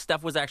run. So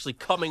Steph was actually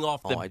coming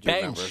off the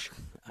bench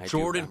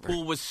Jordan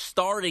Poole was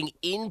starting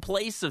in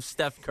place of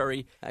Steph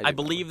Curry. I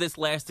believe this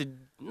lasted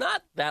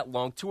not that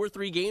long, 2 or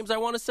 3 games, I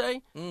want to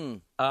say.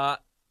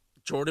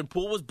 Jordan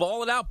Poole was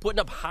balling out, putting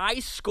up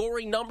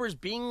high-scoring numbers,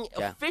 being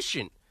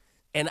efficient.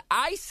 And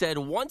I said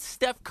once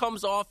Steph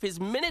comes off his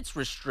minutes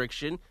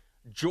restriction,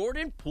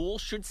 Jordan Poole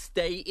should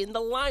stay in the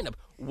lineup.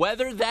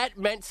 Whether that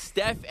meant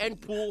Steph and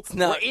Poole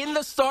were in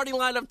the starting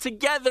lineup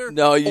together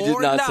No, you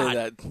or did not say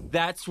that.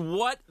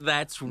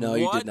 No,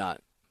 you did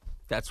not.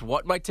 That's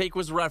what my take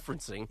was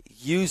referencing.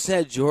 You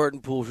said Jordan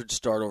Poole should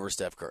start over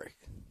Steph Curry.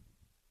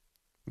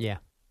 Yeah.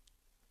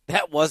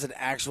 That was an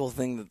actual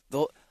thing.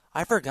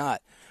 I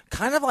forgot.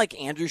 Kind of like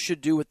Andrew should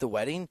do with the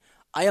wedding.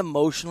 I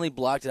emotionally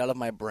blocked it out of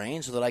my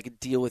brain so that I could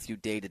deal with you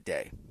day to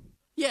day.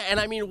 Yeah, and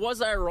I mean,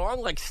 was I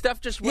wrong? Like,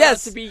 Steph just went out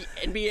to be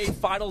NBA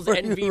Finals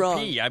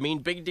MVP. I mean,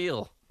 big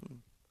deal.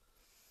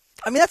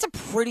 I mean, that's a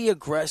pretty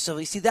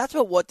aggressive. See, that's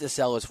what this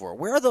cell is for.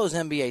 Where are those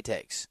NBA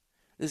takes?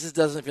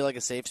 Doesn't feel like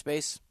a safe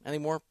space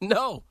anymore?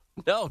 No,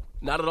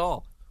 not at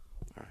all.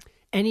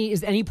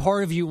 Is any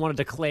part of you want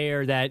to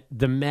declare that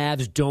the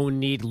Mavs don't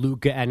need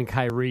Luka and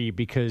Kyrie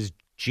because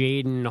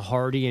Jaden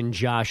Hardy and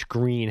Josh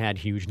Green had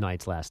huge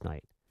nights last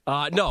night?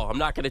 No, I'm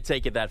not going to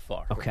take it that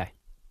far. Okay.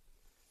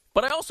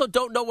 But I also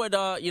don't know what,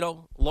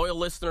 loyal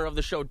listener of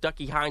the show,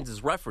 Ducky Hines,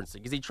 is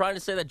referencing. Is he trying to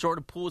say that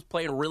Jordan Poole is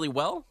playing really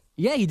well?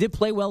 Yeah, he did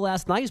play well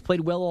last night. He's played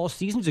well all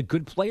season. He's a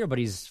good player, but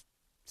he's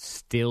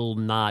still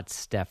not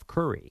Steph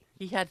Curry.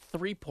 He had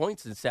 3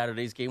 points in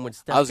Saturday's game when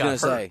Steph got hurt. I was going to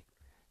say,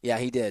 yeah,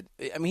 he did.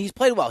 I mean, he's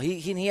played well.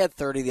 He had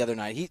 30 the other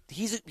night.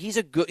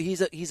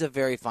 He's a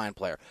very fine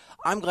player.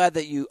 I'm glad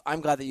that you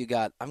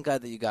got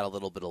a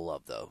little bit of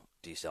love though,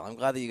 D-Cell. I'm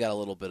glad that you got a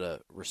little bit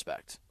of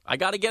respect. I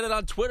got to get it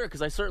on Twitter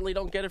because I certainly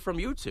don't get it from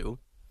you two.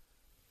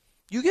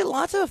 You get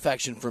lots of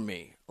affection from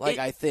me.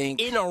 I think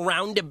in a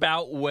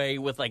roundabout way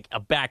with like a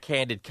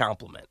backhanded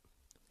compliment.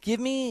 Give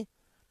me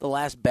the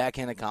last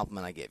backhanded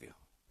compliment I gave you.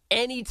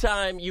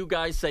 Anytime you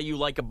guys say you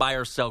like a buy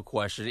or sell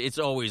question, it's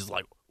always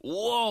like,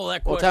 whoa,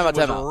 that question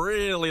was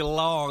really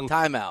long.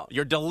 Time out.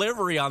 Your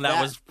delivery on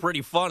that was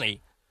pretty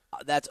funny.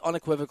 That's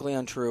unequivocally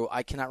untrue.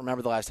 I cannot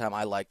remember the last time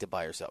I liked a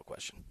buy or sell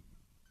question.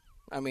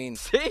 I mean,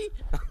 see?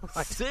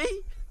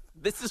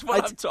 This is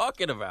what I'm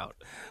talking about.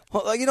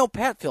 Well,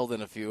 Pat filled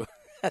in a few.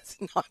 That's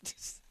not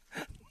just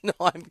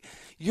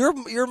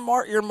you're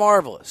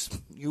marvelous.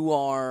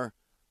 You're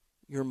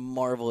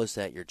marvelous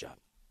at your job.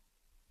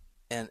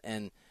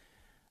 And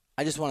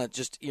I just want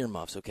to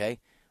earmuffs, okay?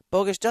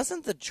 Bogus,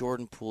 doesn't the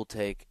Jordan Poole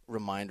take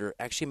reminder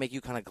actually make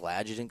you kind of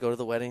glad you didn't go to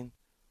the wedding?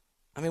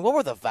 I mean, what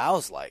were the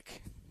vows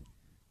like?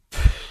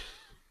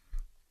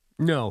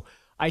 No,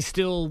 I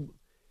still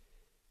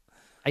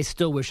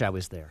wish I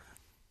was there.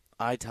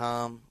 I,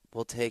 Tom,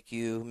 will take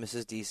you,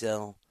 Mrs.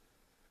 Diesel,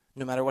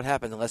 no matter what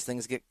happens, unless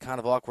things get kind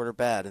of awkward or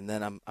bad, and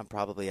then I'm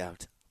probably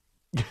out.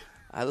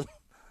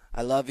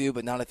 I love you,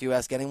 but not if you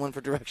ask anyone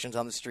for directions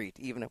on the street,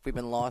 even if we've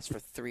been lost for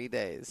 3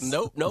 days.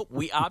 Nope.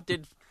 We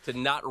opted to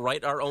not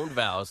write our own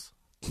vows.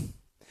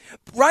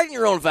 Writing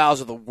your own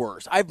vows are the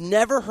worst. I've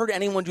never heard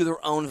anyone do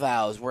their own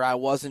vows where I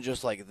wasn't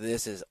just like,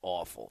 this is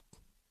awful.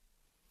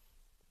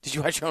 Did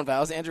you write your own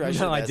vows, Andrew?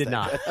 No, I did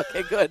not.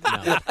 Okay, good.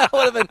 No.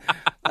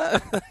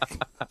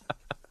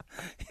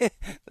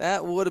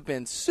 That would have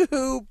been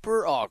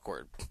super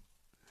awkward.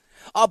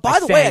 By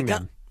the way,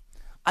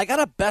 I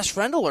got a best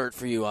friend alert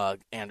for you,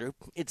 Andrew.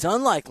 It's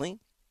unlikely.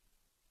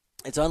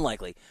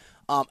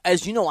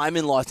 As you know, I'm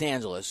in Los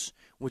Angeles,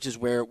 which is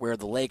where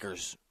the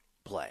Lakers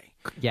play.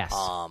 Yes.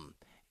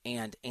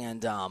 And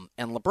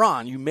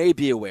LeBron, you may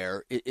be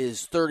aware,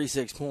 is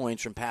 36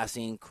 points from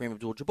passing Kareem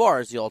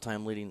Abdul-Jabbar as the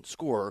all-time leading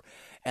scorer,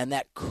 and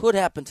that could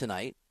happen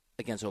tonight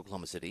against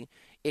Oklahoma City.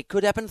 It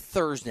could happen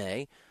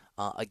Thursday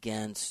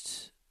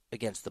against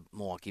the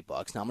Milwaukee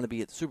Bucks. Now I'm going to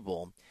be at the Super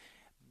Bowl.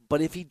 But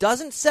if he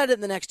doesn't set it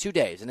in the next 2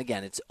 days, and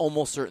again, it's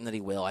almost certain that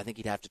he will. I think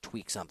he'd have to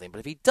tweak something. But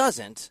if he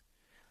doesn't,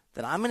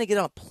 then I'm going to get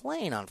on a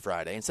plane on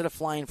Friday. Instead of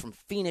flying from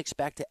Phoenix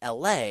back to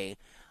L.A.,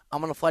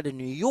 I'm going to fly to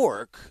New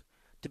York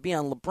to be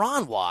on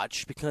LeBron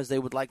watch because they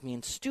would like me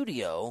in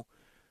studio.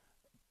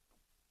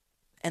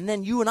 And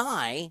then you and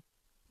I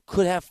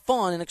could have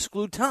fun and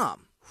exclude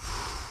Tom.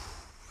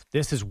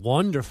 This is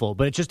wonderful,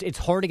 but it's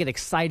hard to get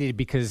excited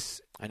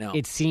because I know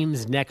it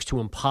seems next to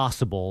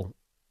impossible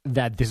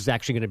that this is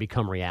actually going to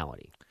become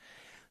reality.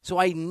 So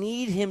I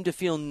need him to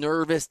feel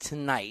nervous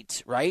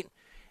tonight, right?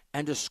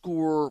 And to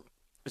score,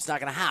 it's not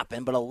going to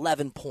happen, but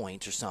 11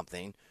 points or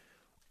something.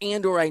 I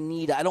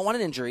don't want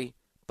an injury,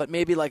 but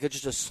maybe like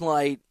just a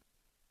slight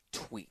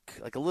tweak,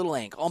 like a little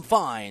ankle. I'm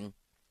fine.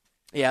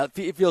 Yeah,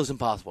 it feels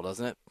impossible,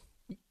 doesn't it?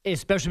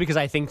 Especially because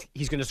I think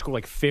he's going to score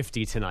like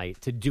 50 tonight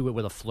to do it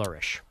with a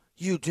flourish.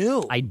 You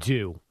do? I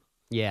do.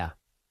 Yeah.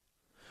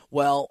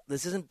 Well,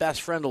 this isn't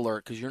best friend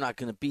alert because you're not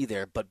going to be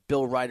there, but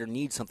Bill Ryder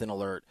needs something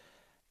alert.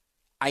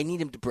 I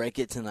need him to break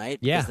it tonight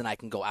because then I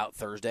can go out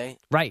Thursday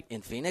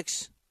in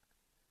Phoenix.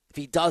 If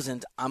he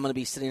doesn't, I'm going to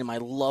be sitting in my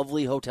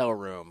lovely hotel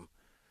room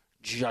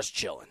just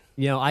chilling.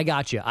 I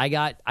got you. I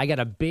got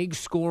a big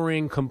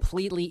scoring,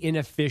 completely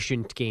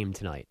inefficient game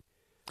tonight.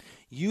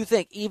 You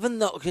think, even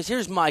though, because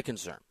here's my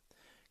concern,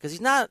 because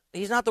he's not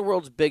the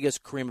world's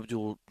biggest Kareem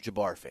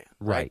Abdul-Jabbar fan,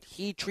 right?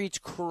 He treats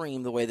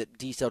Kareem the way that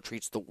D-Cell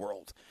treats the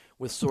world,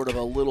 with sort of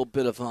a little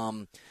bit of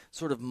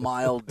sort of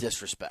mild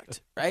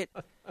disrespect, right?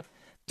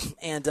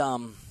 And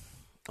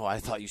I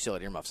thought you still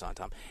had earmuffs on,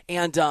 Tom.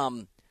 And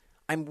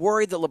I'm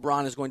worried that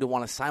LeBron is going to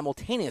want to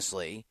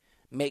simultaneously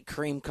make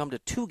Kareem come to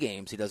 2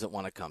 games he doesn't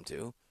want to come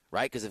to,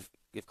 right? Because if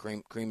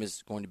Kareem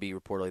is going to be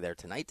reportedly there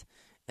tonight,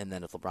 and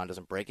then if LeBron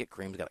doesn't break it,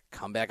 Kareem's got to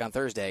come back on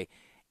Thursday.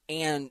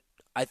 And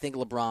I think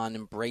LeBron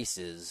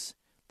embraces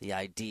the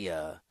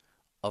idea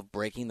of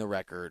breaking the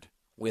record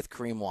with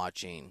Kareem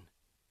watching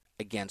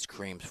against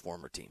Kareem's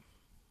former team.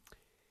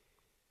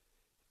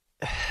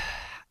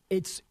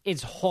 It's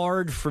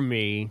hard for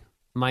me,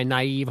 my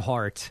naive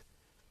heart,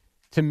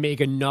 to make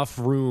enough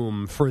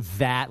room for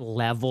that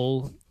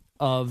level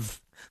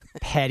of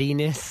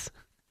pettiness.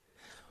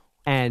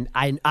 And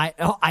I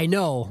know, I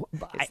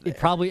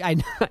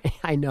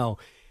know.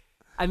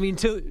 I mean,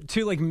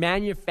 to like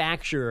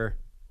manufacture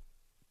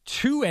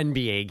 2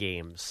 NBA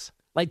games,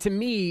 like, to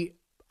me,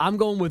 I'm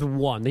going with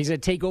 1. He's going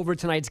to take over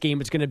tonight's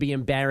game. It's going to be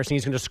embarrassing.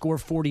 He's going to score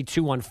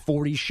 42 on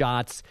 40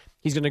 shots.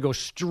 He's going to go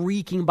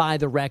streaking by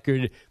the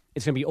record.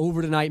 It's going to be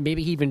over tonight.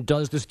 Maybe he even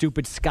does the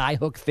stupid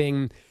skyhook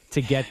thing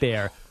to get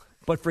there.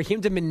 But for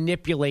him to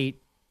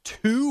manipulate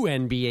 2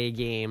 NBA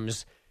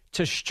games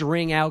to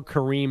string out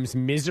Kareem's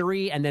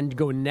misery and then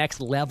go next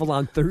level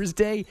on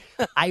Thursday,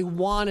 I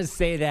want to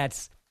say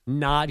that's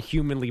not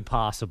humanly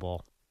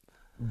possible,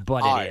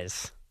 but it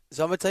is.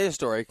 So I'm going to tell you a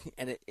story,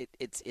 and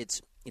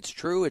it's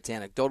true. It's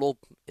anecdotal.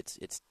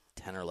 It's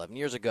 10 or 11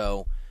 years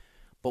ago.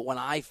 But when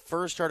I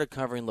first started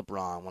covering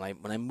LeBron,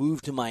 when I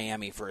moved to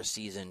Miami for a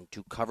season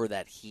to cover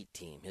that Heat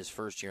team, his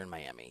first year in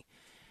Miami,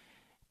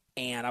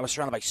 and I was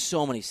surrounded by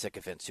so many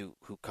sycophants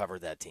who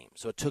covered that team.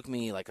 So it took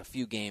me like a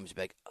few games to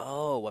be like,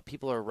 oh, what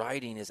people are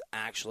writing is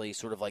actually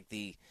sort of like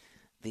the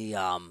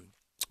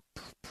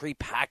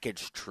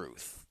prepackaged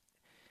truth.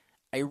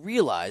 I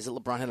realized that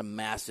LeBron had a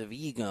massive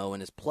ego in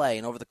his play,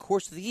 and over the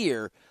course of the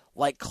year,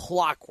 like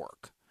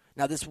clockwork.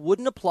 Now, this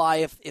wouldn't apply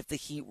if the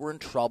Heat were in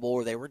trouble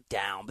or they were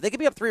down, but they could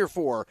be up 3 or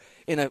 4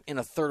 in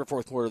a third or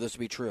fourth quarter. This would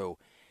be true.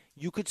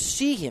 You could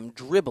see him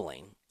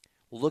dribbling,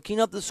 looking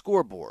up the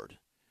scoreboard,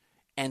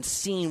 and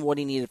seeing what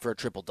he needed for a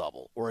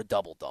triple-double or a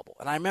double-double.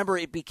 And I remember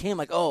it became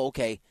like, oh,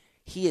 okay,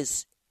 he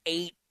is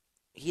at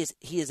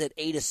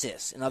 8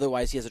 assists, and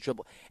otherwise he has a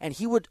triple. And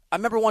I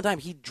remember one time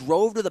he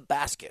drove to the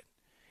basket,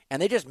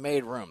 and they just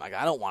made room. Like,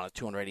 I don't want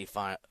a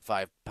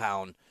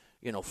 285-pound,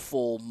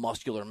 full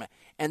muscular man.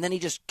 And then he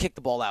just kicked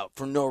the ball out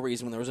for no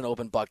reason when there was an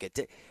open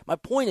bucket. My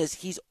point is,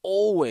 he's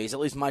always, at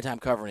least my time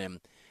covering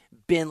him,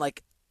 been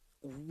like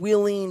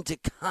willing to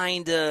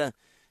kind of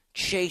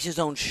chase his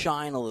own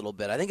shine a little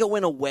bit. I think it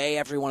went away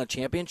after he won a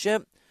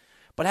championship.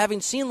 But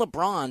having seen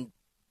LeBron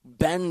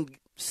bend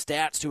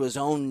stats to his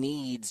own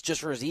needs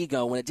just for his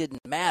ego when it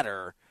didn't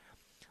matter,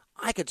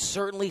 I could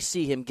certainly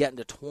see him getting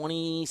to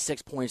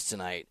 26 points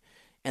tonight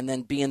and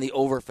then being the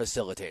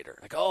over-facilitator.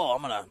 Like,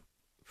 oh,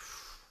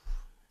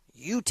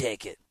 you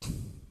take it.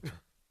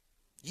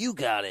 You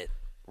got it,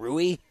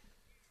 Rui.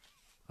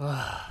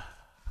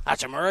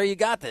 Hachimura, you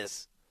got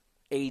this.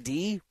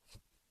 AD.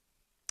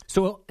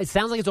 So it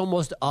sounds like it's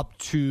almost up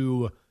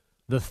to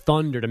the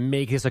Thunder to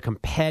make this a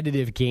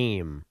competitive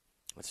game.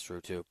 That's true,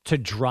 too. To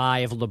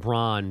drive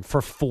LeBron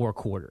for 4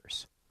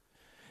 quarters.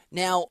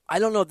 Now, I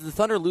don't know. Did the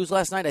Thunder lose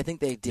last night? I think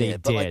they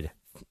did. They did.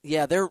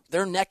 Yeah,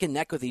 they're neck and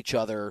neck with each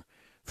other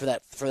for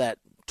that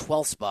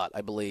 12th spot,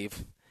 I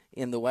believe,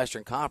 in the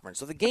Western Conference.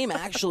 So the game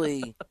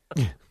actually...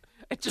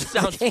 It just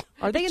sounds...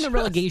 Are they in the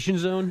relegation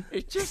zone?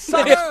 It just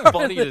sounds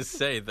funny to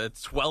say, the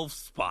 12th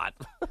spot.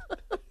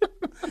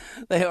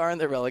 They are in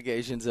the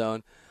relegation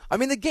zone. I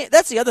mean, the game.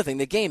 That's the other thing.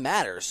 The game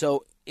matters.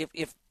 So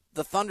if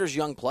the Thunder's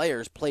young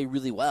players play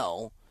really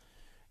well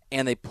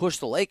and they push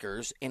the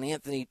Lakers, and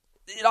Anthony...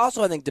 It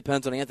also, I think,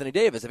 depends on Anthony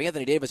Davis. If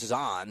Anthony Davis is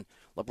on,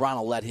 LeBron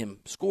will let him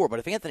score. But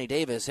if Anthony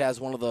Davis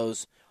has one of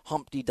those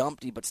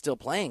Humpty-Dumpty but still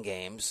playing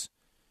games,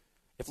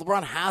 if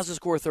LeBron has to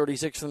score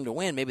 36 for them to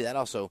win, maybe that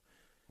also...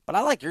 But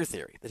I like your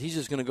theory that he's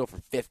just going to go for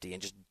 50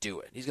 and just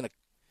do it. He's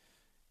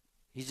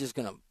just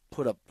going to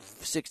put up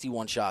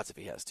 61 shots if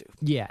he has to.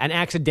 Yeah, and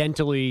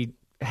accidentally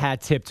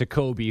hat tip to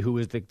Kobe, who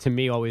is to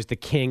me always the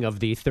king of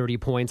the 30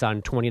 points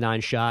on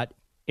 29 shot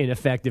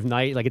ineffective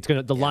night. Like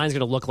line's going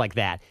to look like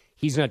that.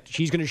 She's going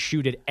to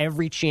shoot at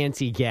every chance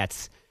he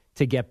gets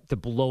to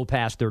blow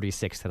past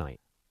 36 tonight.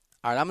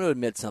 All right, I'm going to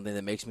admit something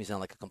that makes me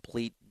sound like a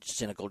complete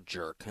cynical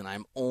jerk, and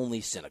I'm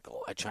only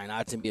cynical. I try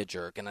not to be a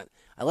jerk, and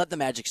I let the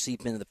magic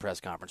seep into the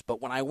press conference.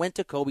 But when I went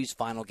to Kobe's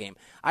final game,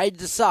 I had to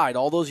decide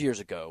all those years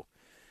ago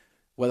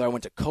whether I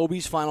went to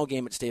Kobe's final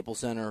game at Staples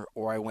Center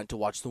or I went to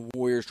watch the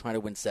Warriors trying to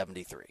win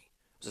 73. It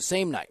was the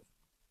same night.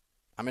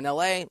 I'm in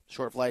L.A.,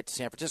 short flight to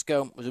San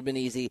Francisco. It would have been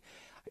easy.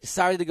 I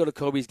decided to go to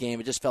Kobe's game.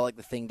 It just felt like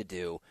the thing to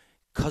do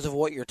because of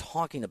what you're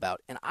talking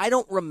about. And I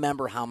don't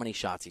remember how many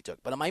shots he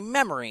took, but in my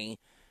memory,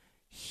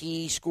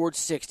 he scored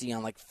 60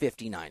 on like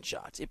 59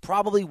 shots. It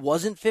probably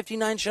wasn't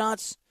 59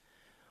 shots,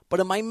 But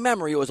in my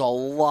memory, it was a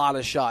lot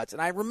of shots.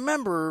 And I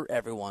remember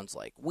everyone's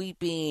like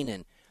weeping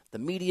and the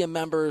media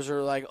members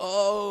are like,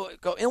 oh,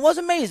 go. And it was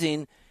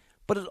amazing.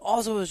 But it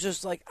also was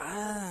just like,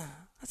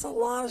 that's a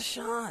lot of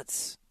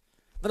shots.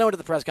 Then I went to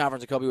the press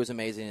conference and Kobe was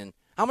amazing. And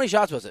how many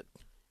shots was it?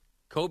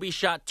 Kobe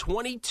shot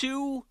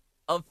 22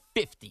 of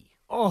 50.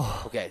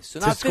 Oh. Okay, so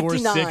not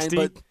 59,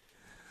 but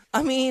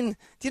I mean,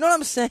 do you know what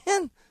I'm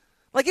saying?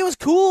 Like, it was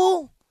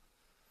cool,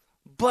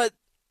 but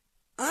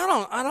I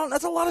don't,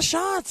 that's a lot of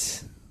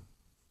shots.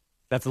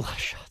 That's a lot of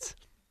shots.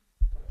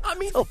 I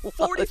mean,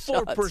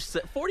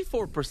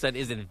 44%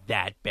 isn't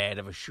that bad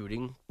of a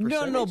shooting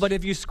percentage. No, but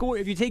if you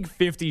take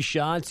 50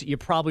 shots, you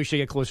probably should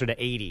get closer to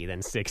 80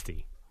 than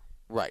 60.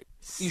 Right.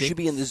 You should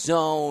be in the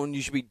zone.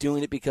 You should be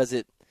doing it because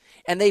it.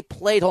 And they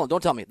played. Hold on,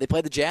 don't tell me. They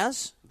played the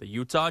Jazz. The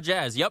Utah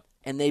Jazz. Yep.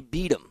 And they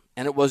beat them,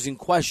 and it was in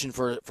question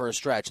for a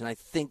stretch. And I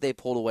think they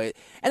pulled away,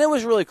 and it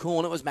was really cool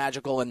and it was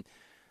magical. And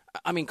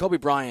I mean, Kobe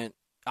Bryant.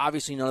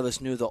 Obviously, none of us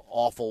knew the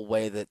awful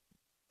way that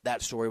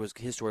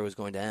his story was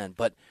going to end.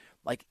 But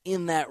like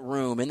in that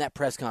room, in that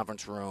press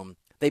conference room,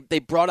 they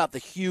brought out the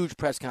huge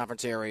press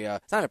conference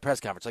area. It's not a press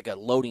conference, like a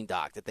loading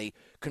dock that they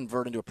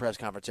convert into a press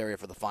conference area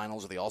for the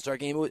finals of the All-Star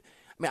game. I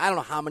mean, I don't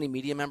know how many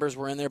media members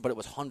were in there, but it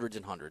was hundreds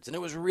and hundreds. And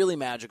it was really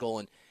magical,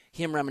 and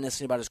him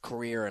reminiscing about his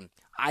career. And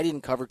I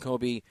didn't cover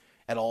Kobe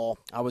at all.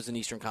 I was an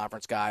Eastern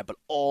Conference guy, but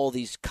all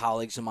these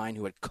colleagues of mine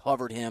who had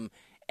covered him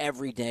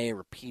every day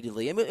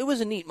repeatedly. I mean, it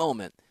was a neat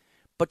moment.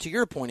 But to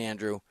your point,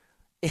 Andrew,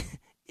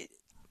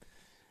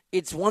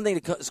 it's one thing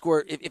to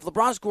score. If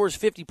LeBron scores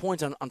 50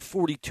 points on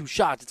 42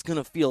 shots, it's going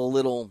to feel a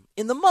little,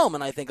 in the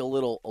moment, I think, a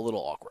little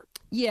awkward.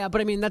 Yeah,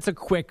 but I mean, that's a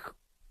quick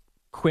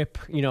quip,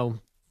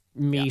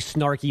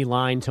 snarky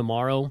line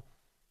tomorrow.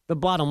 The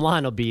bottom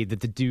line will be that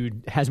the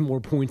dude has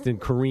more points than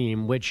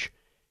Kareem, which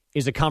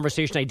is a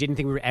conversation I didn't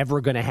think we were ever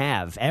going to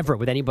have, ever,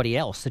 with anybody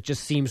else. It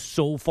just seems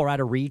so far out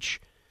of reach.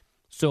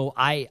 So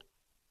I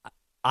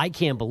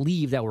can't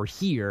believe that we're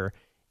here,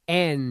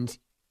 and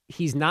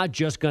he's not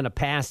just going to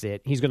pass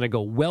it. He's going to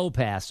go well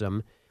past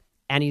him,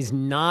 and he's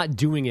not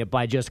doing it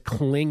by just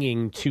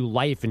clinging to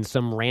life in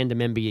some random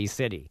NBA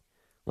city.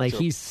 Like,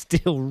 he's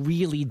still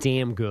really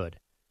damn good.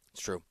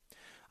 It's true.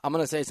 I'm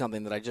going to say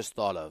something that I just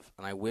thought of,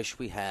 and I wish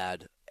we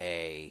had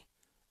a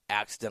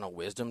accidental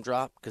wisdom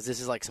drop, because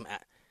this is like some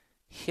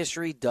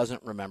history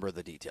doesn't remember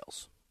the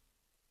details.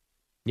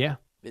 Yeah.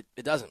 It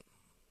doesn't.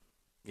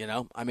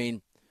 I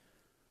mean,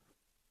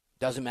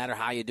 doesn't matter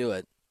how you do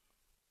it.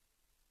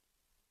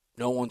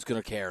 No one's going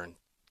to care in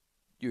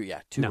 2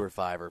 or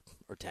 5 or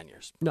 10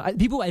 years. No, I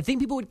think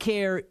people would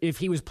care if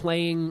he was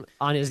playing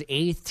on his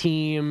 8th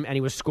team and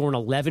he was scoring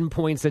 11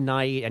 points a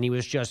night and he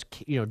was just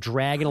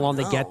dragging along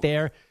to get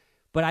there.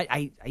 But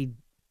I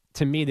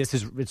to me,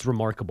 it's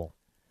remarkable.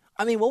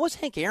 I mean, what was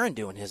Hank Aaron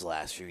doing his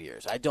last few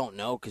years? I don't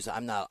know because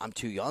I'm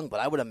too young, but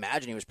I would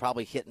imagine he was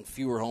probably hitting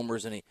fewer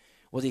homers than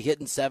was he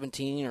hitting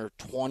 17 or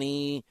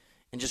 20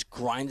 and just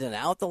grinding it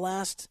out the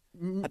last.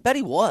 I bet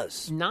he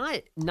was.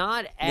 Not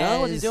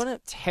was he doing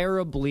it?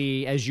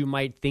 Terribly as you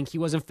might think he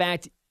was. In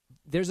fact,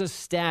 there's a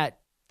stat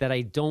that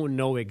I don't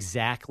know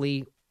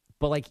exactly,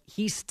 but like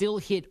he still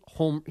hit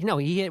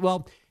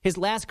his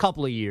last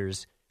couple of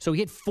years. So he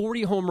hit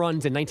 40 home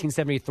runs in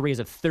 1973 as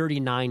a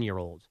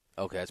 39-year-old.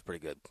 Okay, that's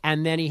pretty good.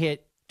 And then he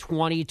hit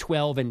 20,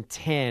 12, and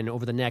 10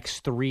 over the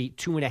next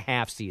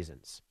 2.5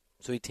 seasons.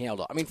 So he tailed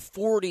off. I mean,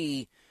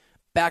 40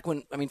 back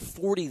when,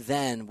 40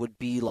 then would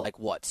be like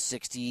what,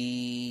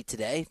 60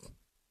 today?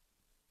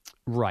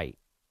 Right.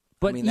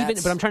 But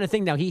but I'm trying to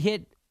think now.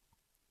 He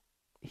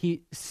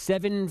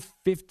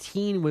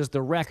 715 was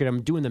the record.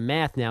 I'm doing the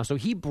math now. So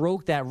he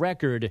broke that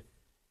record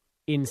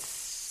in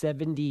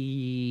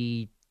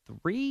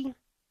 73?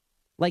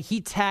 Like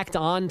he tacked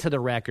on to the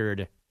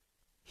record.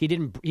 He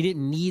didn't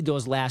need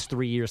those last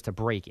 3 years to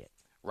break it.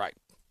 Right.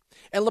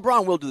 And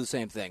LeBron will do the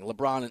same thing.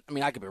 LeBron,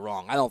 I could be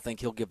wrong. I don't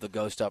think he'll give the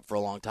ghost up for a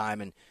long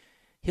time, and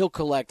he'll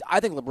collect. I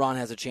think LeBron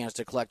has a chance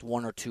to collect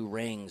 1 or 2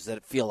 rings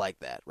that feel like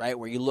that, right?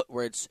 Where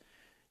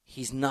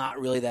he's not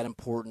really that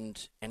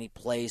important, and he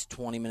plays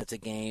 20 minutes a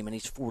game, and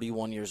he's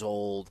 41 years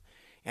old,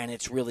 and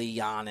it's really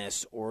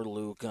Giannis or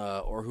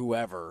Luka or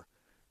whoever.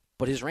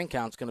 But his ring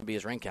count's going to be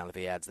his ring count if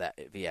he adds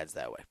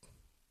that way.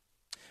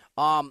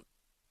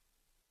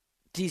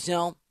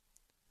 T-Cell,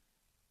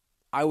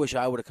 I wish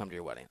I would have come to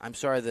your wedding. I'm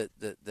sorry that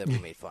we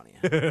made fun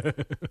of you.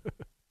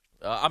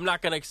 I'm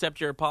not going to accept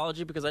your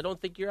apology because I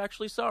don't think you're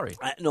actually sorry.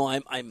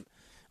 I'm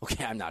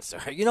okay. I'm not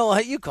sorry. You know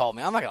what? You called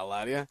me. I'm not going to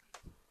lie to you.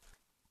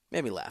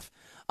 Made me laugh.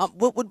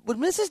 Would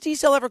Mrs.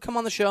 T-Cell ever come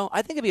on the show?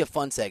 I think it'd be a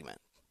fun segment.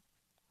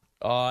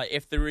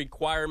 If the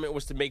requirement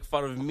was to make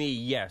fun of me,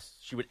 yes,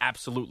 she would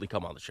absolutely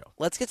come on the show.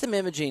 Let's get some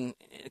imaging.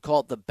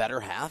 Call it the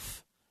better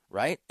half,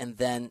 right? And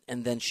then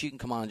she can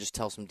come on and just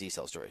tell some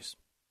D-Cell stories.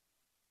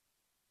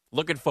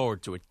 Looking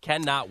forward to it.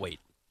 Cannot wait.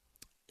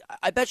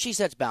 I bet she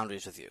sets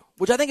boundaries with you,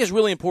 which I think is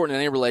really important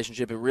in any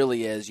relationship. It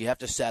really is. You have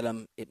to set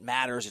them. It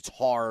matters. It's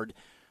hard.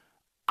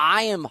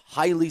 I am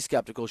highly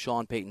skeptical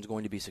Sean Payton's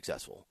going to be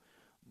successful,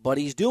 but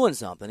he's doing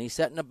something. He's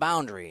setting a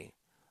boundary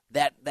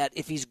that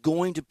if he's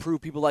going to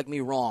prove people like me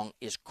wrong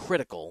is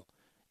critical.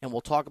 And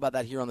we'll talk about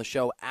that here on the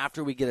show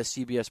after we get a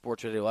CBS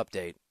Sports Radio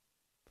update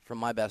from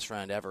my best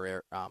friend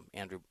ever,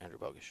 Andrew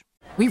Bogusch.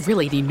 We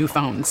really need new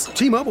phones.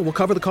 T-Mobile will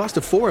cover the cost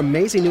of 4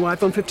 amazing new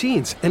iPhone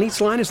 15s, and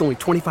each line is only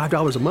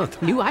 $25 a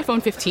month. New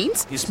iPhone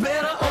 15s? It's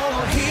better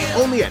over here.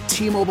 Only at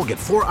T-Mobile, get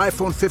 4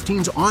 iPhone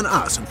 15s on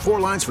us and 4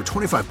 lines for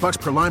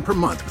 $25 per line per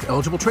month with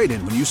eligible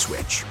trade-in when you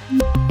switch.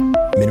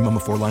 Minimum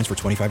of 4 lines for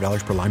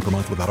 $25 per line per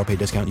month with autopay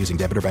discount using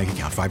debit or bank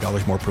account.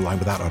 $5 more per line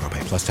without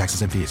autopay, plus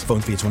taxes and fees. Phone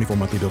fee at 24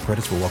 monthly bill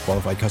credits for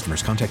well-qualified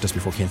customers. Contact us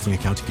before canceling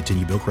account to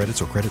continue bill credits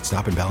or credit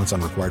stop and balance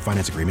on required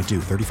finance agreement due.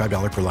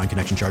 $35 per line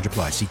connection charge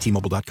applies. See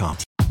T-Mobile.com.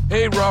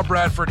 Hey, Rob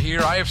Bradford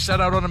here. I have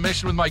set out on a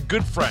mission with my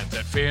good friends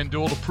at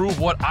FanDuel to prove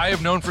what I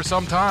have known for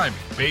some time.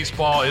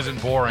 Baseball isn't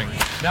boring.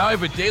 Now I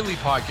have a daily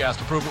podcast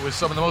to prove it with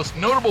some of the most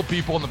notable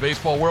people in the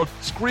baseball world,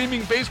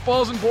 screaming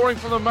baseball isn't boring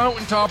from the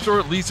mountaintops, or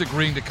at least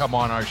agreeing to come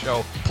on our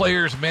show.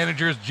 Players,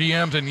 managers,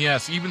 GMs, and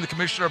yes, even the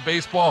commissioner of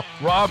baseball,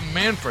 Rob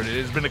Manfred.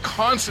 It has been a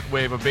constant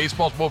wave of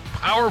baseball's most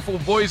powerful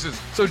voices.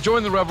 So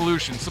join the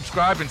revolution.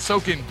 Subscribe and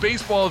soak in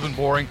Baseball Isn't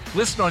Boring.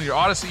 Listen on your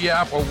Odyssey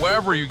app or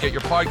wherever you get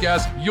your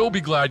podcasts. You'll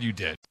be glad you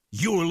did.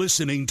 You're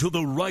listening to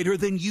the Writer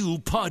Than You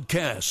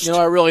podcast. You know,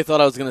 I really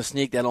thought I was going to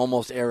sneak that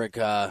almost Eric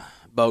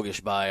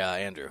Bogusch by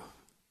Andrew.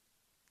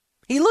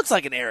 He looks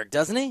like an Eric,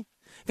 doesn't he?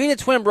 If he had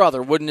a twin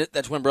brother, wouldn't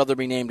that twin brother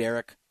be named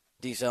Eric?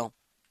 D-Cell?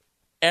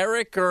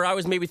 Eric, or I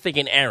was maybe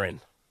thinking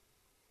Aaron.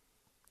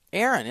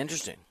 Aaron,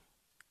 interesting.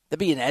 That'd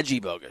be an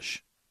edgy Bogusch.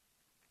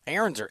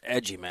 Aarons are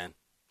edgy, man.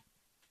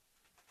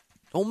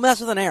 Don't mess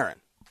with an Aaron.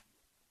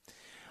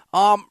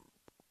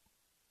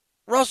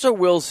 Russell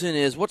Wilson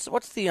is what's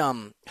the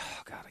oh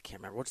God, I can't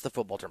remember. What's the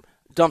football term?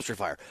 Dumpster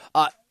fire.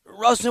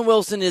 Russell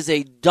Wilson is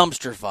a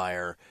dumpster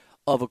fire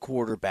of a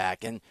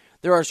quarterback, and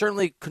there are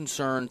certainly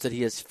concerns that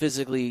he has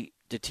physically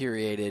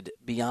deteriorated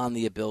beyond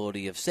the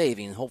ability of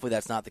saving. Hopefully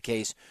that's not the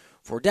case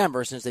for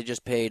Denver, since they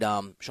just paid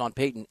Sean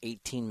Payton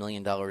 $18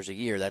 million a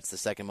year. That's the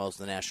second most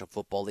in the National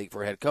Football League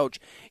for a head coach,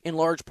 in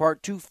large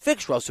part to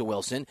fix Russell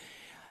Wilson.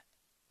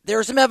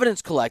 There's some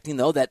evidence collecting,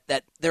 though, that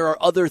there are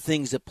other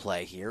things at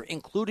play here,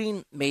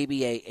 including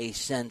maybe a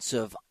sense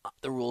of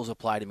the rules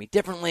apply to me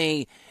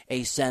differently,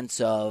 a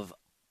sense of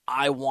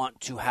I want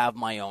to have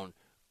my own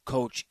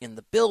coach in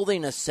the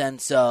building, a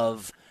sense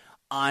of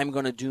I'm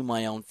going to do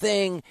my own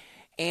thing.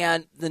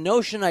 And the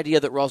idea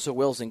that Russell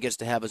Wilson gets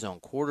to have his own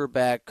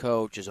quarterback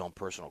coach, his own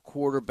personal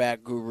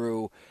quarterback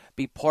guru,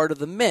 be part of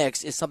the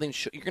mix is something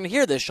you're going to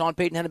hear this Sean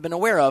Payton hadn't been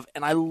aware of.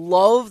 And I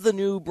love the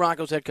new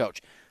Broncos head coach.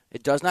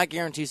 It does not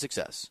guarantee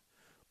success,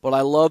 but I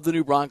love the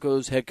new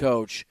Broncos head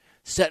coach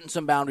setting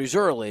some boundaries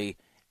early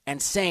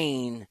and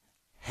saying,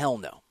 hell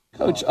no.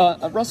 Coach,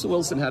 Russell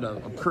Wilson had a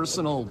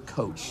personal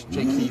coach,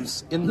 Jake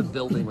Heaps, in the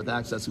building with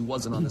access who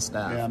wasn't on the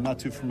staff. Yeah, I'm not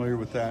too familiar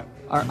with that.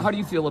 How do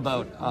you feel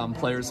about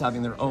players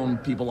having their own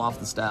people off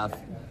the staff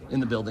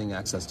in the building,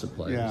 access to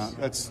players? Yeah,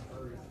 that's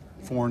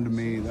foreign to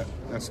me.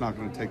 That's not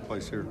going to take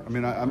place here. I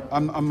mean,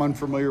 I'm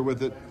unfamiliar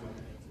with it,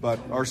 but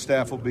our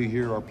staff will be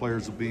here, our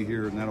players will be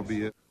here, and that'll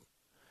be it.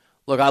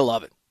 Look, I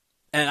love it.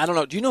 And I don't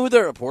know, do you know who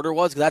their reporter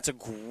was? 'Cause that's a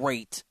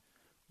great,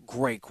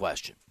 great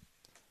question.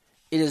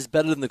 It is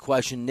better than the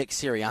question Nick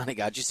Sirianni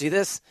got. Did you see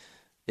this?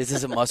 Is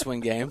this a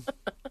must-win game?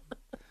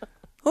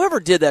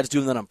 Whoever did that is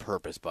doing that on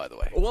purpose, by the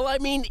way. Well, I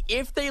mean,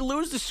 if they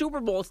lose the Super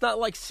Bowl, it's not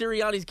like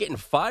Sirianni's getting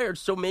fired,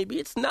 so maybe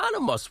it's not a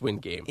must-win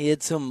game.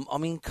 I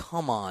mean,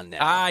 come on now.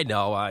 I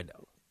know.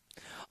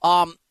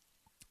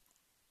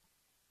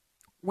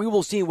 We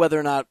will see whether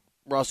or not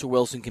Russell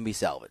Wilson can be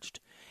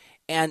salvaged.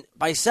 And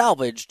by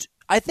salvaged,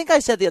 I think I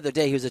said the other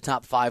day he was a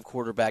top 5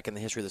 quarterback in the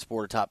history of the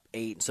sport, or top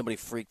 8, and somebody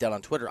freaked out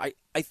on Twitter. I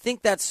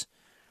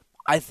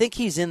think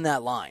he's in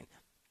that line.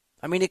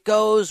 I mean, it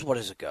goes, what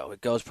does it go?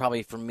 It goes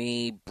probably for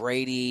me,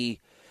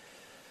 Brady,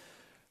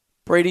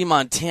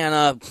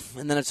 Montana,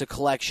 and then it's a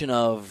collection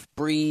of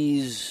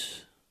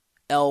Breeze,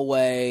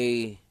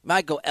 Elway.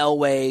 Might go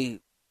Elway,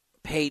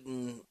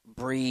 Peyton,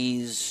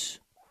 Breeze.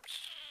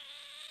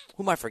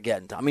 Who am I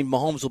forgetting? I mean,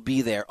 Mahomes will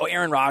be there. Oh,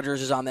 Aaron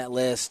Rodgers is on that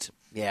list.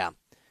 Yeah.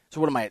 So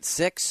what am I at,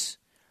 6?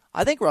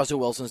 I think Russell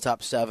Wilson's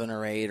top 7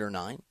 or 8 or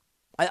 9.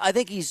 I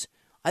think he's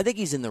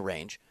in the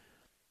range.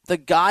 The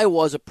guy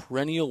was a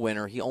perennial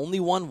winner. He only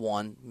won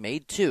 1,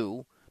 made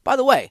 2. By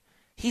the way,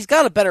 he's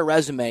got a better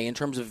resume in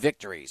terms of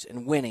victories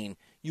and winning,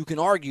 you can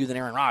argue, than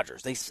Aaron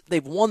Rodgers.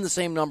 They've won the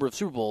same number of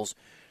Super Bowls,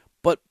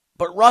 but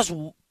Russ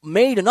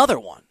made another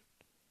one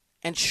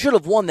and should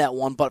have won that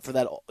one, but for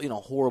that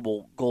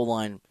horrible goal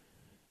line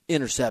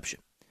interception.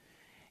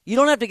 You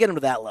don't have to get him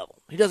to that level.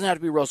 He doesn't have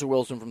to be Russell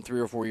Wilson from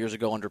 3 or 4 years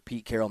ago under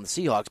Pete Carroll and the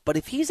Seahawks. But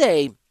if he's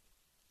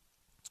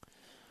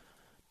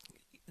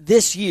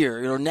this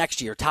year,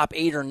 next year, top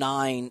 8 or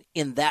 9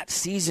 in that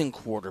season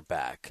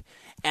quarterback,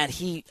 and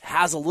he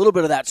has a little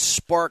bit of that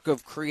spark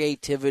of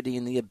creativity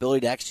and the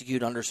ability to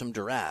execute under some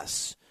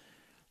duress,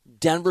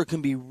 Denver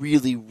can be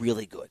really,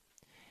 really good.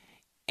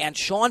 And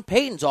Sean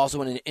Payton's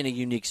also in a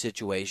unique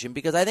situation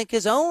because I think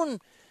his own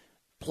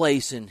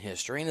place in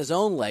history and his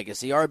own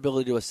legacy, our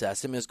ability to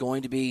assess him is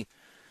going to be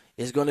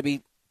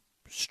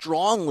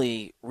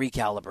strongly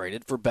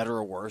recalibrated, for better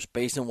or worse,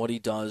 based on what he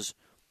does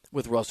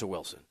with Russell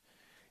Wilson.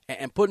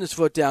 And putting his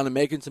foot down and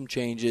making some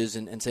changes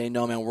and saying,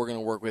 no, man, we're going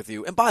to work with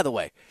you. And by the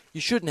way, you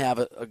shouldn't have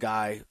a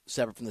guy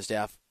separate from the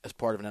staff as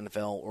part of an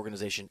NFL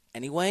organization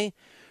anyway.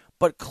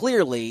 But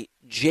clearly,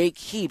 Jake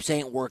Heaps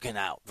ain't working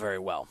out very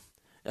well.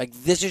 Like,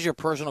 this is your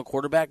personal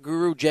quarterback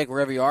guru, Jake,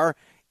 wherever you are.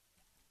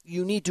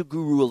 You need to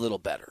guru a little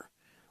better.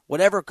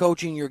 Whatever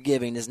coaching you're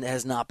giving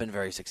has not been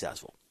very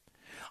successful.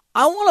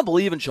 I want to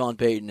believe in Sean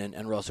Payton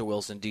and Russell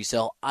Wilson,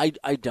 D-Cell. I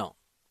don't.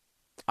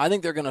 I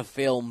think they're going to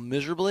fail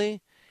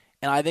miserably,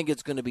 and I think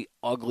it's going to be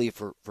ugly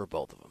for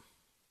both of them.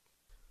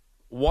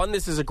 One,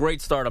 this is a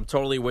great start. I'm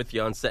totally with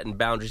you on setting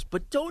boundaries.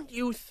 But don't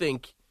you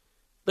think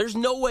there's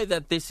no way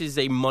that this is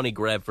a money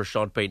grab for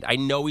Sean Payton? I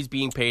know he's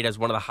being paid as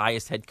one of the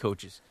highest head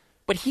coaches.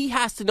 But he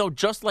has to know,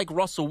 just like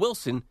Russell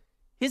Wilson,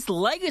 his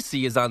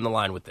legacy is on the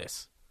line with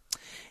this.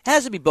 It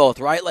has to be both,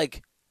 right?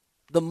 Like,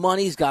 the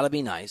money's got to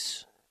be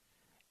nice.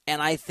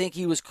 And I think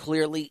he was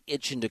clearly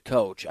itching to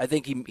coach. I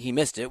think he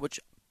missed it, which,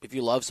 if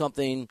you love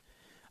something...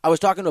 I was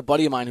talking to a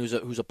buddy of mine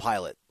who's a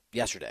pilot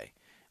yesterday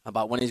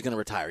about when he's going to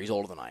retire. He's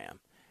older than I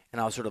am.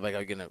 And I was sort of like,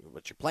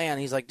 what's your plan?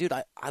 He's like, dude,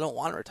 I don't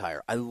want to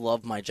retire. I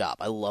love my job.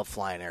 I love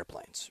flying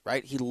airplanes,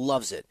 right? He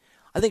loves it.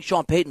 I think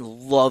Sean Payton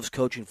loves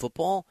coaching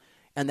football,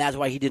 and that's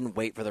why he didn't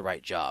wait for the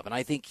right job. And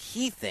I think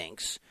he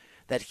thinks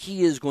that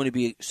he is going to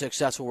be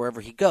successful wherever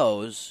he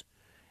goes.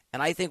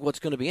 And I think what's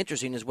going to be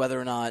interesting is whether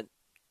or not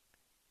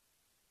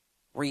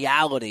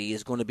reality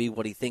is going to be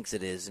what he thinks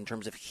it is in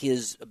terms of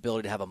his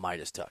ability to have a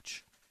Midas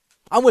touch.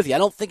 I'm with you. I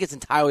don't think it's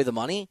entirely the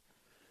money,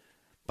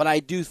 but I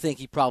do think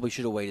he probably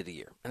should have waited a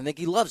year. And I think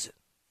he loves it.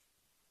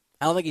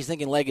 I don't think he's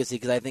thinking legacy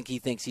because I think he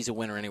thinks he's a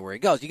winner anywhere he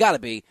goes. You got to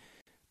be,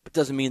 but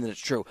doesn't mean that it's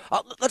true.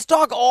 Let's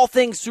talk all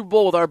things Super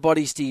Bowl with our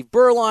buddy Steve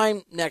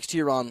Berline next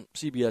here on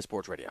CBS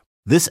Sports Radio.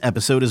 This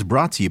episode is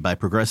brought to you by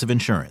Progressive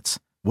Insurance.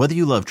 Whether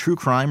you love true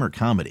crime or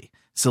comedy,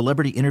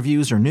 celebrity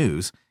interviews or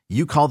news,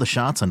 you call the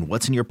shots on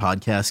what's in your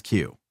podcast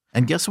queue.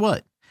 And guess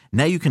what?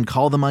 Now you can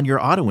call them on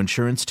your auto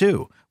insurance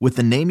too with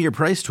the Name Your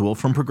Price tool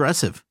from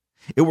Progressive.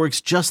 It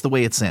works just the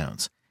way it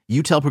sounds.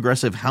 You tell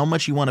Progressive how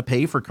much you want to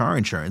pay for car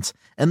insurance,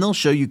 and they'll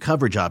show you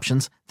coverage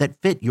options that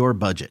fit your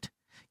budget.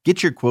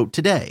 Get your quote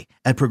today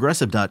at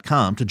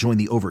Progressive.com to join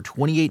the over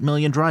 28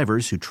 million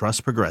drivers who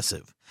trust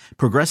Progressive.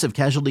 Progressive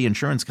Casualty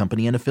Insurance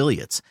Company and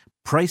Affiliates.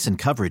 Price and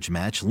coverage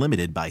match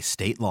limited by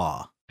state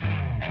law.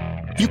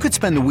 You could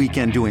spend the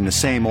weekend doing the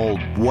same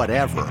old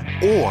whatever,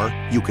 or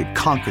you could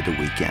conquer the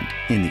weekend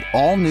in the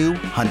all-new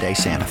Hyundai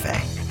Santa Fe.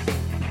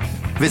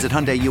 Visit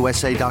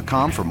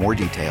HyundaiUSA.com for more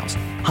details.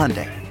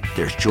 Hyundai,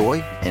 there's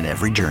joy in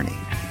every journey.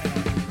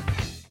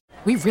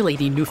 We really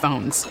need new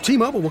phones.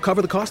 T-Mobile will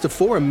cover the cost of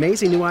 4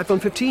 amazing new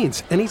iPhone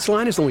 15s, and each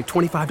line is only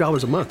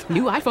 $25 a month.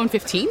 New iPhone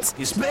 15s?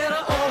 It's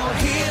better over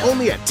here.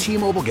 Only at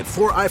T-Mobile, get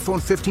 4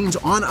 iPhone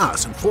 15s on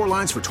us and 4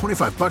 lines for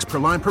 $25 per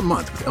line per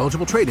month with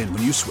eligible trade-in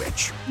when you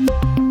switch.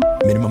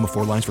 Minimum of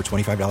 4 lines for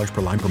 $25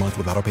 per line per month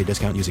with autopay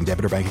discount using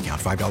debit or bank account.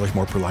 $5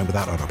 more per line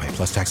without autopay,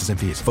 plus taxes and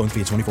fees. Phone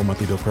fee at 24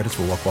 monthly bill credits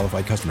for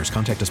well-qualified customers.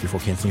 Contact us before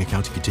canceling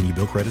account to continue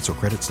bill credits or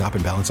credit stop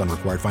and balance on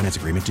required finance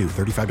agreement due.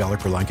 $35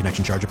 per line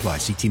connection charge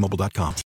applies. See T-Mobile.com.